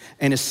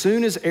 And as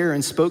soon as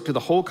Aaron spoke to the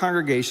whole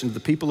congregation of the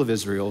people of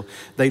Israel,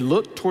 they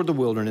looked toward the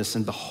wilderness,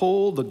 and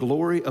behold, the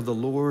glory of the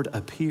Lord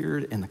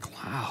appeared in the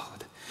cloud.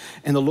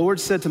 And the Lord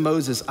said to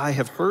Moses, I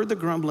have heard the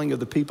grumbling of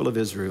the people of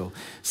Israel.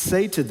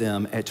 Say to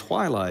them, at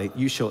twilight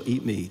you shall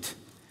eat meat,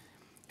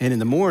 and in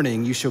the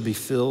morning you shall be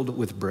filled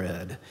with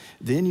bread.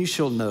 Then you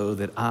shall know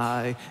that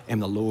I am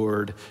the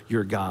Lord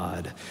your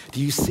God.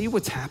 Do you see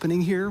what's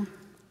happening here?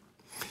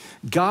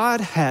 God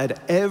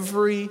had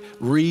every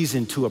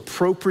reason to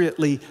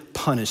appropriately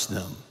punish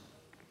them.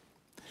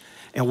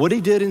 And what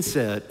he did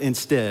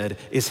instead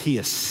is he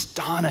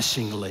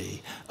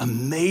astonishingly,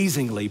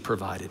 amazingly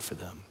provided for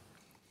them.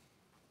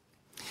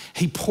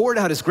 He poured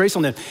out his grace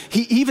on them.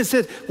 He even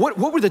said, what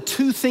were the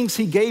two things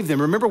he gave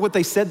them? Remember what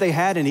they said they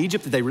had in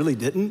Egypt that they really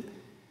didn't?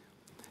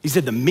 He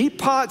said the meat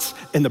pots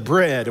and the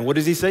bread. And what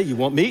does he say? You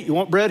want meat? You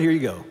want bread? Here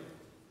you go.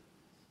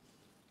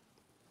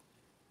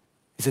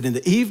 He said, in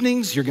the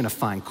evenings, you're gonna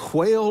find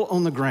quail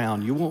on the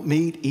ground. You want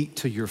meat? Eat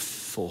till you're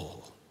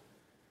full.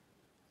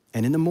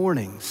 And in the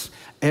mornings,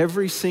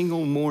 every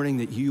single morning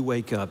that you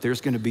wake up, there's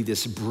gonna be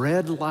this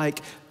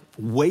bread-like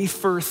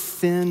wafer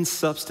thin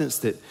substance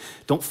that,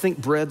 don't think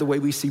bread the way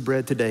we see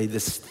bread today,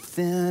 this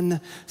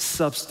thin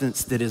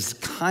substance that is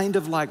kind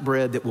of like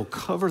bread that will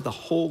cover the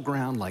whole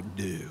ground like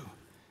dew.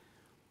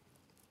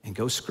 And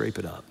go scrape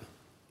it up.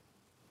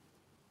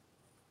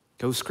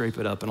 Go scrape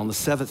it up. And on the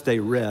seventh day,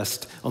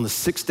 rest. On the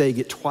sixth day,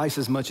 get twice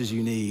as much as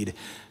you need,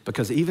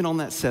 because even on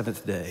that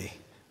seventh day,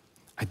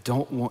 I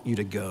don't want you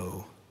to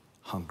go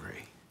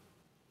hungry.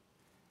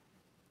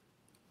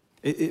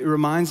 It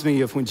reminds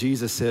me of when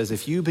Jesus says,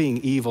 if you being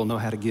evil know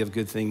how to give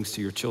good things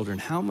to your children,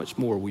 how much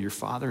more will your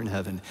Father in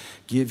heaven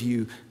give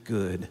you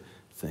good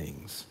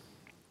things?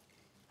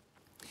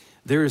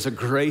 There is a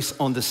grace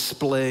on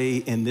display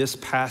in this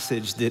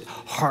passage that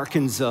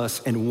hearkens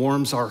us and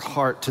warms our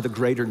heart to the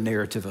greater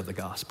narrative of the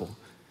gospel.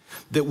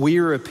 That we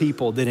are a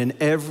people that in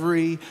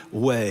every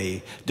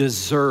way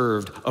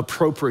deserved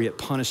appropriate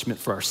punishment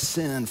for our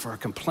sin, for our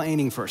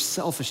complaining, for our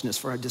selfishness,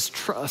 for our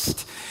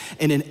distrust.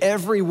 And in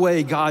every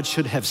way, God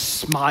should have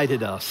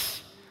smited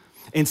us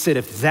and said,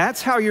 if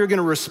that's how you're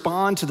gonna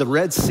respond to the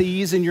Red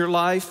Seas in your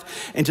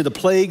life and to the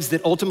plagues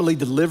that ultimately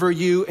deliver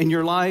you in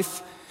your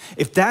life,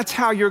 if that's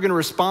how you're gonna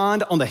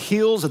respond on the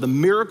heels of the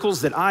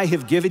miracles that I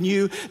have given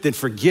you, then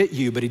forget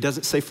you. But he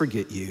doesn't say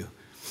forget you.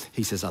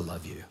 He says, I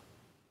love you.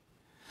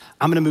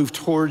 I'm gonna move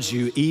towards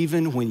you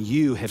even when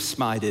you have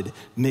smited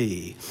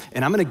me.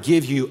 And I'm gonna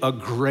give you a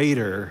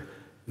greater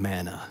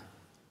manna.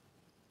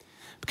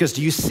 Because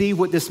do you see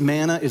what this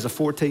manna is a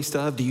foretaste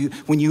of?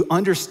 When you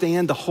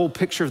understand the whole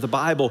picture of the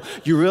Bible,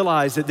 you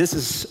realize that this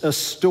is a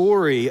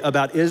story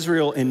about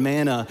Israel and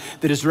manna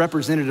that is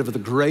representative of the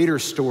greater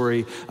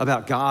story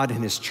about God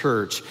and his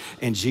church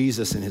and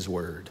Jesus and his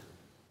word.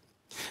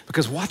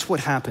 Because watch what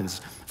happens.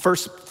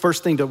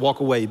 First thing to walk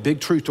away,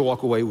 big truth to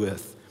walk away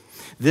with.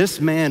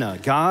 This manna,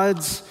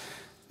 God's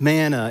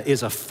manna,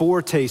 is a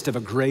foretaste of a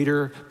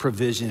greater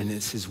provision, and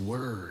it's his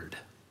word.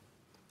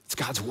 It's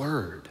God's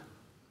word.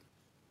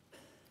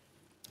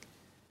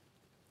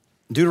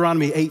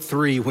 Deuteronomy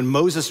 8:3, when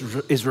Moses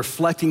is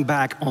reflecting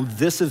back on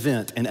this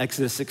event in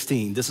Exodus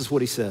 16, this is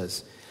what he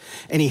says.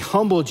 And he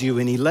humbled you,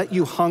 and he let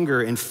you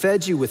hunger and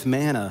fed you with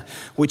manna,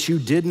 which you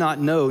did not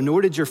know,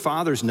 nor did your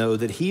fathers know,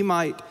 that he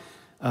might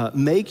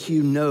make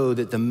you know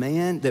that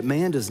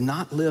man does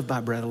not live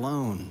by bread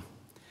alone,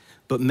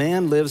 but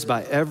man lives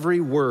by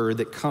every word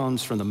that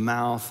comes from the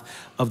mouth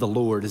of the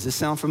Lord. Does this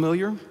sound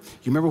familiar? You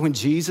remember when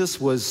Jesus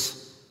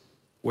was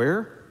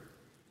where?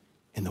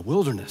 In the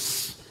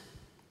wilderness.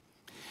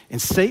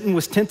 And Satan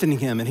was tempting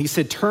him, and he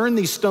said, turn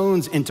these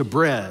stones into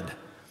bread.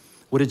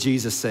 What did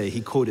Jesus say?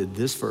 He quoted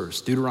this verse,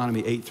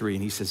 Deuteronomy 8:3,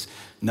 and he says,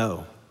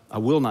 no, I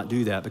will not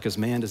do that, because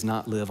man does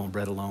not live on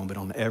bread alone, but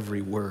on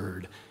every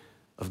word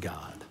of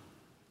God.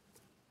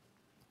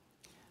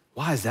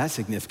 Why is that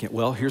significant?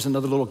 Well, here's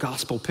another little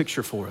gospel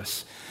picture for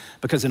us.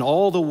 Because in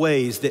all the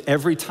ways that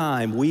every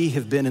time we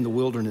have been in the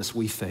wilderness,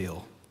 we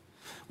fail.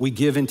 We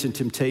give into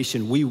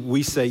temptation.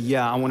 We say,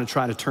 yeah, I want to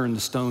try to turn the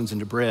stones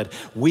into bread.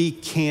 We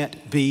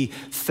can't be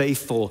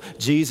faithful.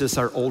 Jesus,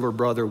 our older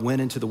brother, went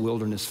into the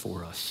wilderness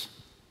for us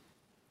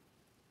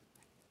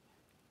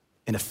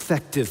and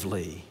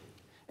effectively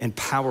and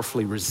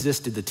powerfully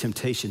resisted the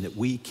temptation that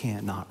we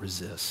cannot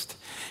resist.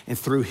 And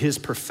through his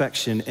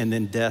perfection and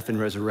then death and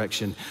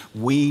resurrection,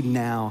 we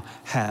now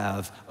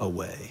have a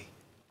way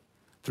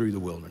through the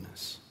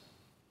wilderness.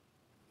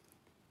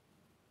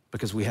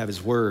 Because we have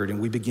his word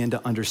and we begin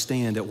to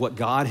understand that what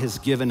God has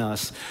given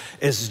us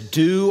as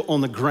dew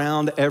on the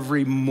ground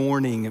every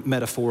morning,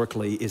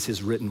 metaphorically, is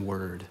his written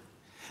word.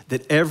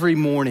 That every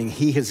morning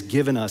he has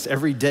given us,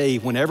 every day,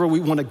 whenever we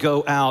want to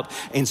go out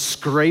and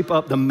scrape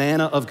up the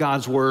manna of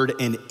God's word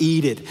and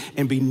eat it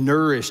and be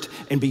nourished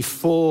and be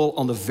full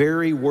on the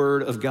very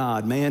word of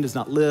God. Man does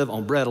not live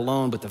on bread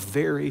alone, but the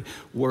very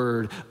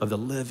word of the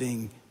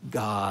living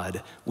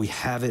God. We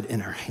have it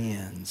in our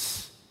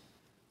hands.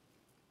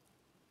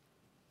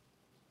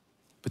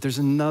 But there's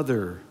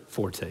another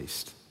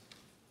foretaste.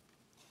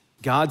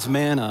 God's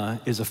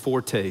manna is a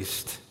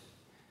foretaste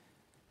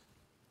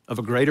of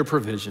a greater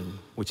provision,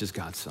 which is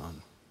God's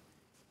Son.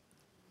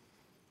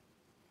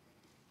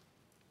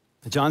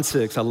 John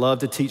 6, I love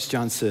to teach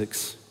John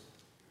 6.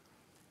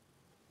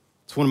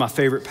 It's one of my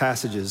favorite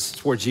passages.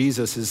 It's where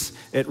Jesus is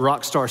at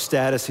rock star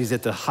status. He's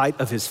at the height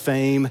of his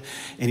fame,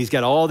 and he's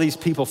got all these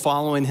people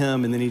following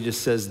him, and then he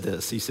just says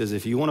this. He says,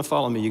 if you want to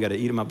follow me, you got to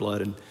eat of my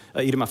blood and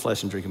eat of my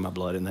flesh and drink of my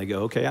blood. And they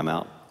go, okay, I'm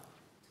out.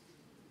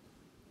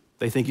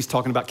 They think he's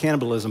talking about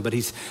cannibalism, but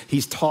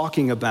he's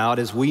talking about,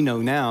 as we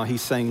know now,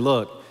 he's saying,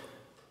 look,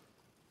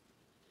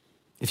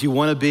 if you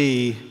want to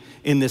be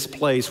in this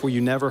place where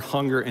you never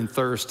hunger and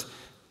thirst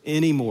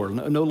anymore,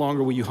 no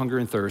longer will you hunger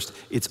and thirst,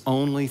 it's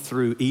only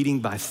through eating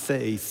by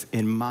faith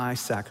in my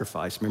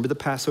sacrifice. Remember the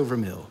Passover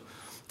meal,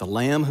 the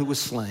lamb who was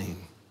slain.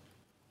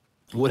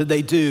 What did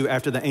they do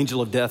after the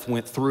angel of death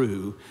went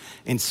through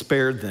and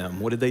spared them?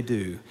 What did they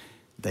do?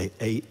 They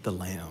ate the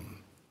lamb.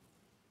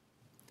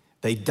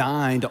 They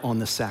dined on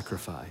the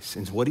sacrifice.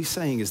 And what he's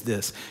saying is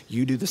this,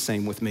 you do the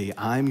same with me.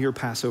 I'm your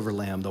Passover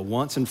lamb, the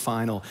once and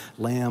final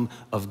Lamb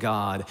of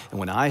God. And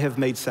when I have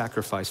made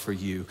sacrifice for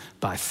you,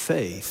 by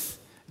faith,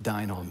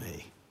 dine on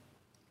me.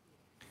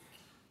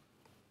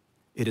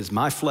 It is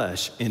my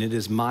flesh and it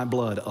is my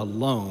blood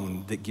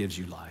alone that gives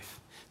you life.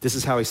 This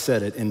is how he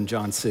said it in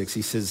John 6.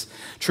 He says,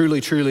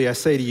 truly, truly, I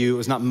say to you, it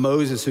was not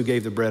Moses who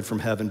gave the bread from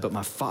heaven, but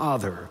my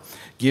Father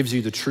gives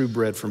you the true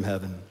bread from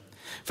heaven.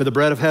 For the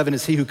bread of heaven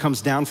is he who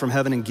comes down from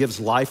heaven and gives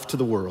life to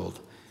the world.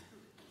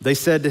 They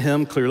said to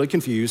him, clearly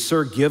confused,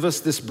 Sir, give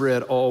us this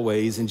bread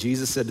always. And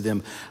Jesus said to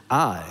them,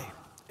 I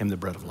am the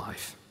bread of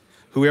life.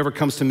 Whoever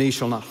comes to me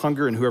shall not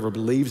hunger, and whoever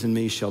believes in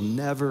me shall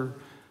never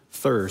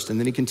thirst. And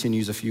then he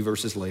continues a few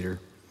verses later,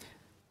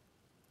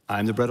 I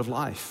am the bread of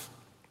life.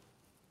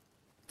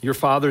 Your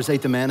fathers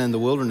ate the manna in the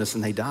wilderness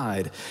and they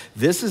died.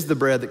 This is the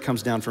bread that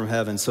comes down from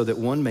heaven so that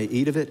one may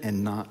eat of it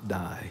and not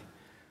die.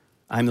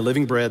 I am the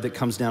living bread that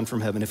comes down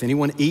from heaven. If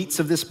anyone eats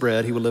of this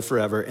bread, he will live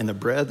forever. And the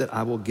bread that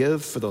I will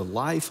give for the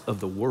life of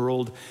the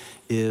world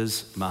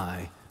is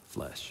my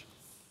flesh.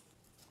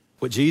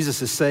 What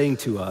Jesus is saying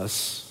to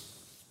us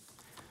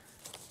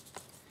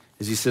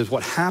is he says,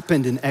 what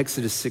happened in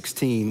Exodus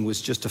 16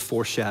 was just a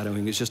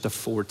foreshadowing. It's just a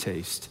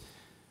foretaste.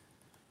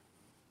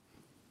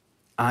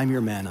 I'm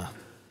your manna.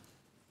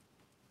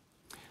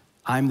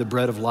 I'm the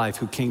bread of life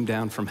who came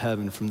down from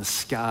heaven, from the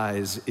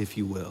skies, if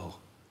you will.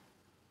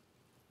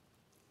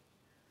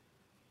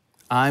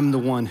 I'm the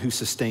one who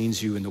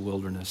sustains you in the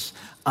wilderness.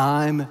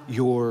 I'm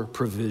your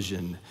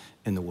provision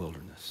in the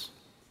wilderness.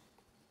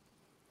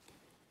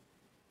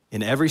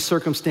 In every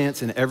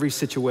circumstance, in every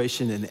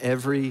situation, in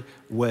every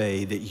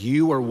way that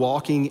you are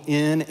walking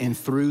in and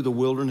through the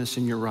wilderness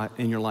in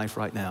your life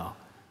right now,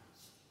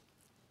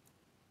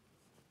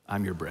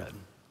 I'm your bread.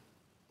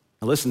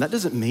 Now listen, that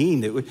doesn't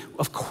mean that,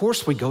 of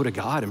course we go to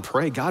God and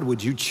pray, God,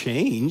 would you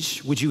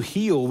change? Would you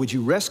heal? Would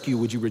you rescue?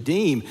 Would you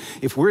redeem?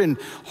 If we're in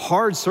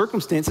hard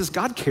circumstances,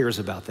 God cares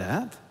about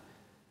that.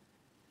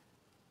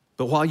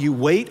 But while you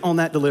wait on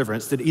that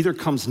deliverance that either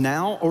comes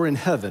now or in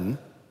heaven,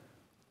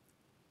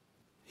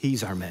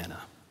 he's our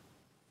manna.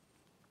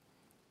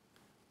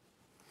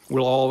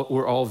 We're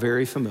all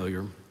very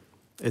familiar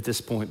at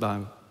this point by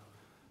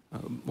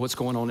what's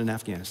going on in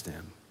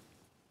Afghanistan.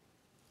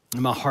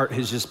 And my heart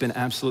has just been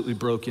absolutely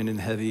broken and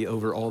heavy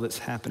over all that's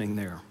happening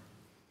there.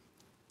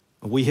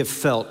 We have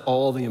felt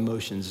all the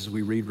emotions as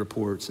we read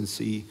reports and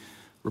see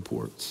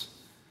reports.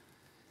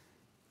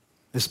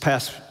 This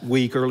past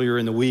week, earlier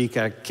in the week,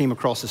 I came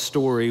across a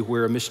story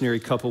where a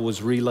missionary couple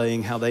was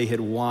relaying how they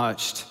had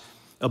watched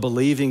a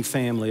believing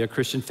family, a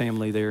Christian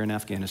family there in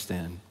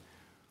Afghanistan,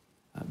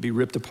 be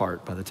ripped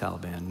apart by the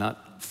Taliban.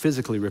 Not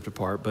physically ripped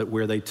apart, but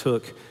where they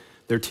took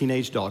their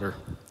teenage daughter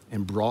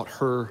and brought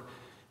her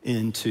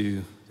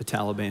into the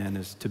Taliban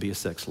as to be a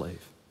sex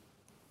slave.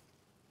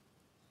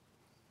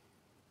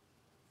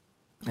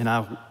 And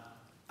I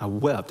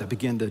wept. I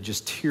began to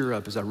just tear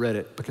up as I read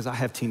it because I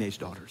have teenage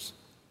daughters.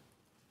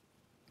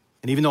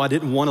 And even though I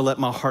didn't want to let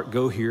my heart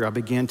go here, I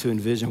began to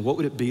envision what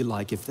would it be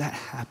like if that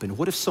happened?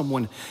 What if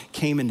someone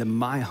came into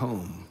my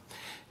home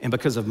and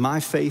because of my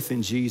faith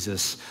in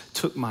Jesus,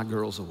 took my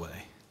girls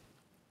away?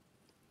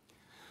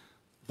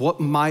 What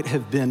might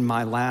be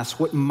my last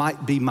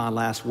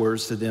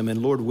words to them?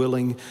 And Lord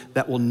willing,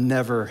 that will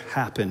never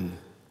happen.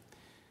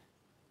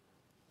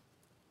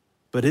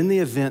 But in the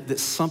event that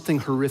something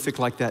horrific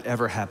like that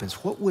ever happens,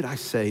 what would I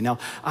say? Now,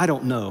 I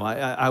don't know.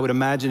 I would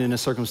imagine in a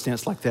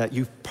circumstance like that,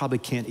 you probably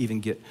can't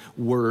even get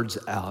words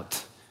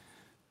out.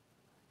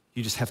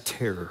 You just have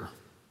terror.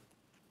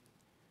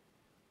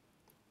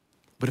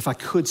 But if I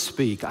could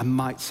speak, I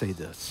might say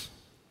this.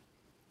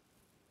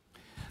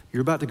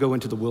 You're about to go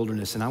into the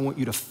wilderness, and I want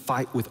you to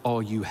fight with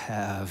all you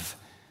have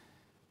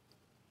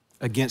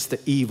against the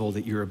evil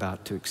that you're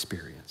about to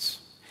experience.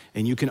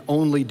 And you can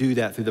only do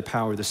that through the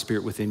power of the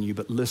Spirit within you.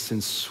 But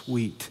listen,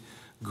 sweet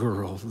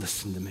girl,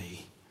 listen to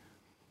me.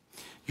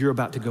 You're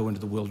about to go into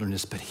the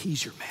wilderness, but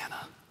He's your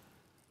manna.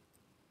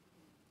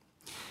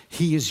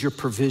 He is your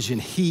provision.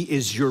 He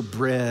is your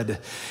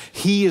bread.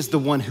 He is the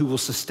one who will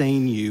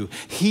sustain you.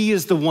 He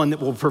is the one that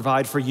will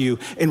provide for you.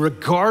 And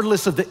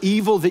regardless of the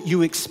evil that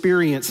you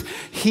experience,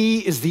 He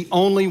is the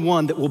only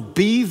one that will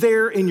be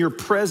there in your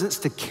presence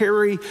to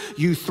carry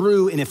you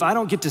through. And if I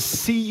don't get to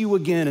see you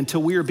again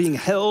until we are being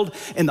held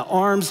in the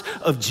arms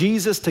of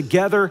Jesus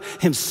together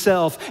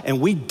Himself,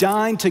 and we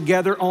dine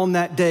together on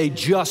that day,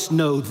 just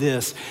know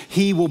this: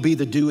 He will be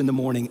the dew in the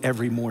morning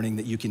every morning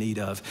that you can eat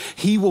of.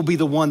 He will be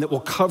the one that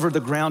will cover the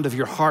ground of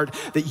your heart,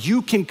 that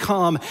you can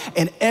come,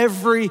 and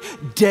every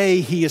day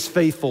He is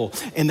faithful.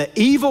 And the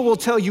evil will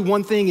tell you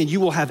one thing and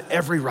you will have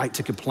every right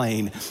to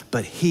complain.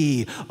 But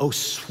He, oh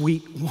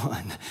sweet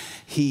one,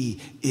 He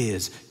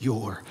is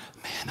your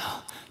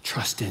manna.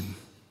 Trust Him.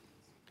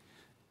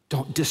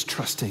 Don't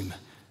distrust Him.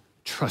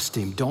 Trust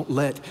Him. Don't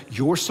let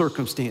your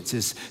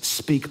circumstances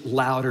speak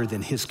louder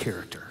than His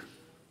character.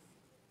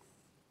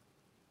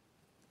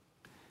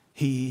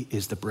 He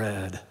is the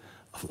bread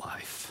of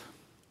life.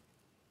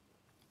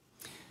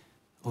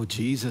 Oh,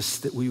 Jesus,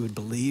 that we would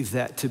believe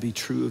that to be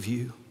true of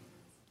You.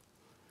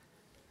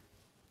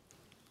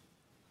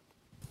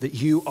 That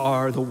You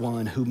are the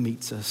one who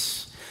meets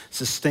us,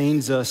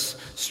 sustains us,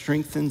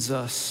 strengthens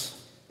us,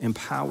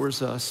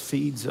 empowers us,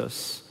 feeds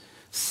us,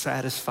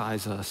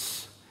 satisfies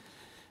us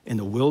in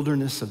the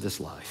wilderness of this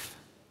life.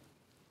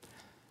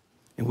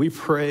 And we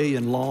pray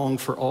and long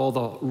for all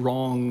the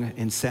wrong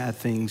and sad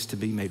things to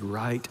be made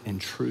right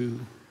and true.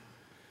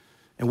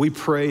 And we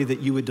pray that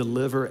You would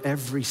deliver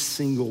every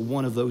single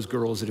one of those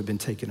girls that have been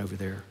taken over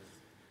there,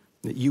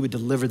 that You would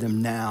deliver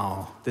them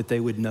now, that they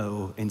would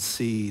know and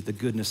see the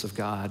goodness of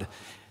God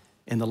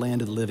in the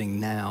land of the living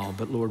now.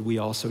 But Lord, we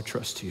also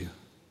trust You,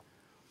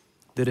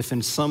 that if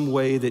in some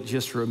way that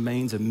just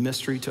remains a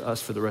mystery to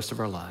us for the rest of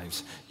our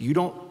lives, You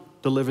don't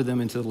deliver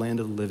them into the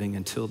land of the living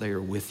until they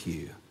are with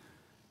You.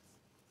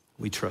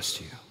 We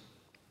trust You.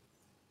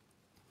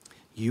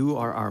 You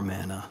are our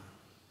manna.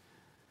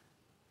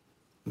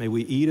 May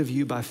we eat of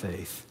You by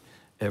faith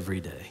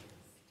every day.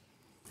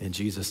 In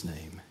Jesus'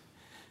 name,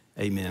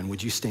 amen.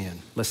 Would you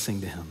stand? Let's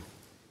sing to Him.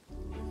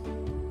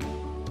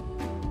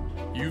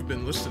 You've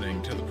been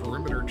listening to the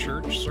Perimeter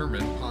Church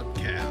Sermon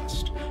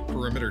Podcast.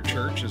 Perimeter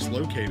Church is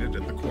located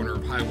at the corner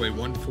of Highway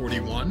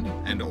 141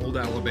 and Old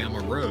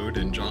Alabama Road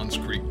in Johns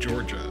Creek,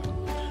 Georgia.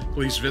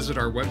 Please visit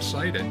our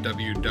website at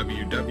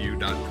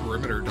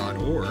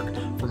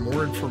www.perimeter.org for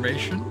more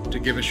information, to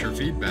give us your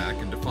feedback,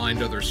 and to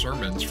find other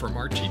sermons from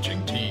our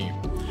teaching team.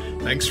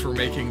 Thanks for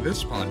making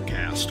this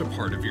podcast a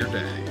part of your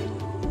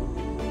day.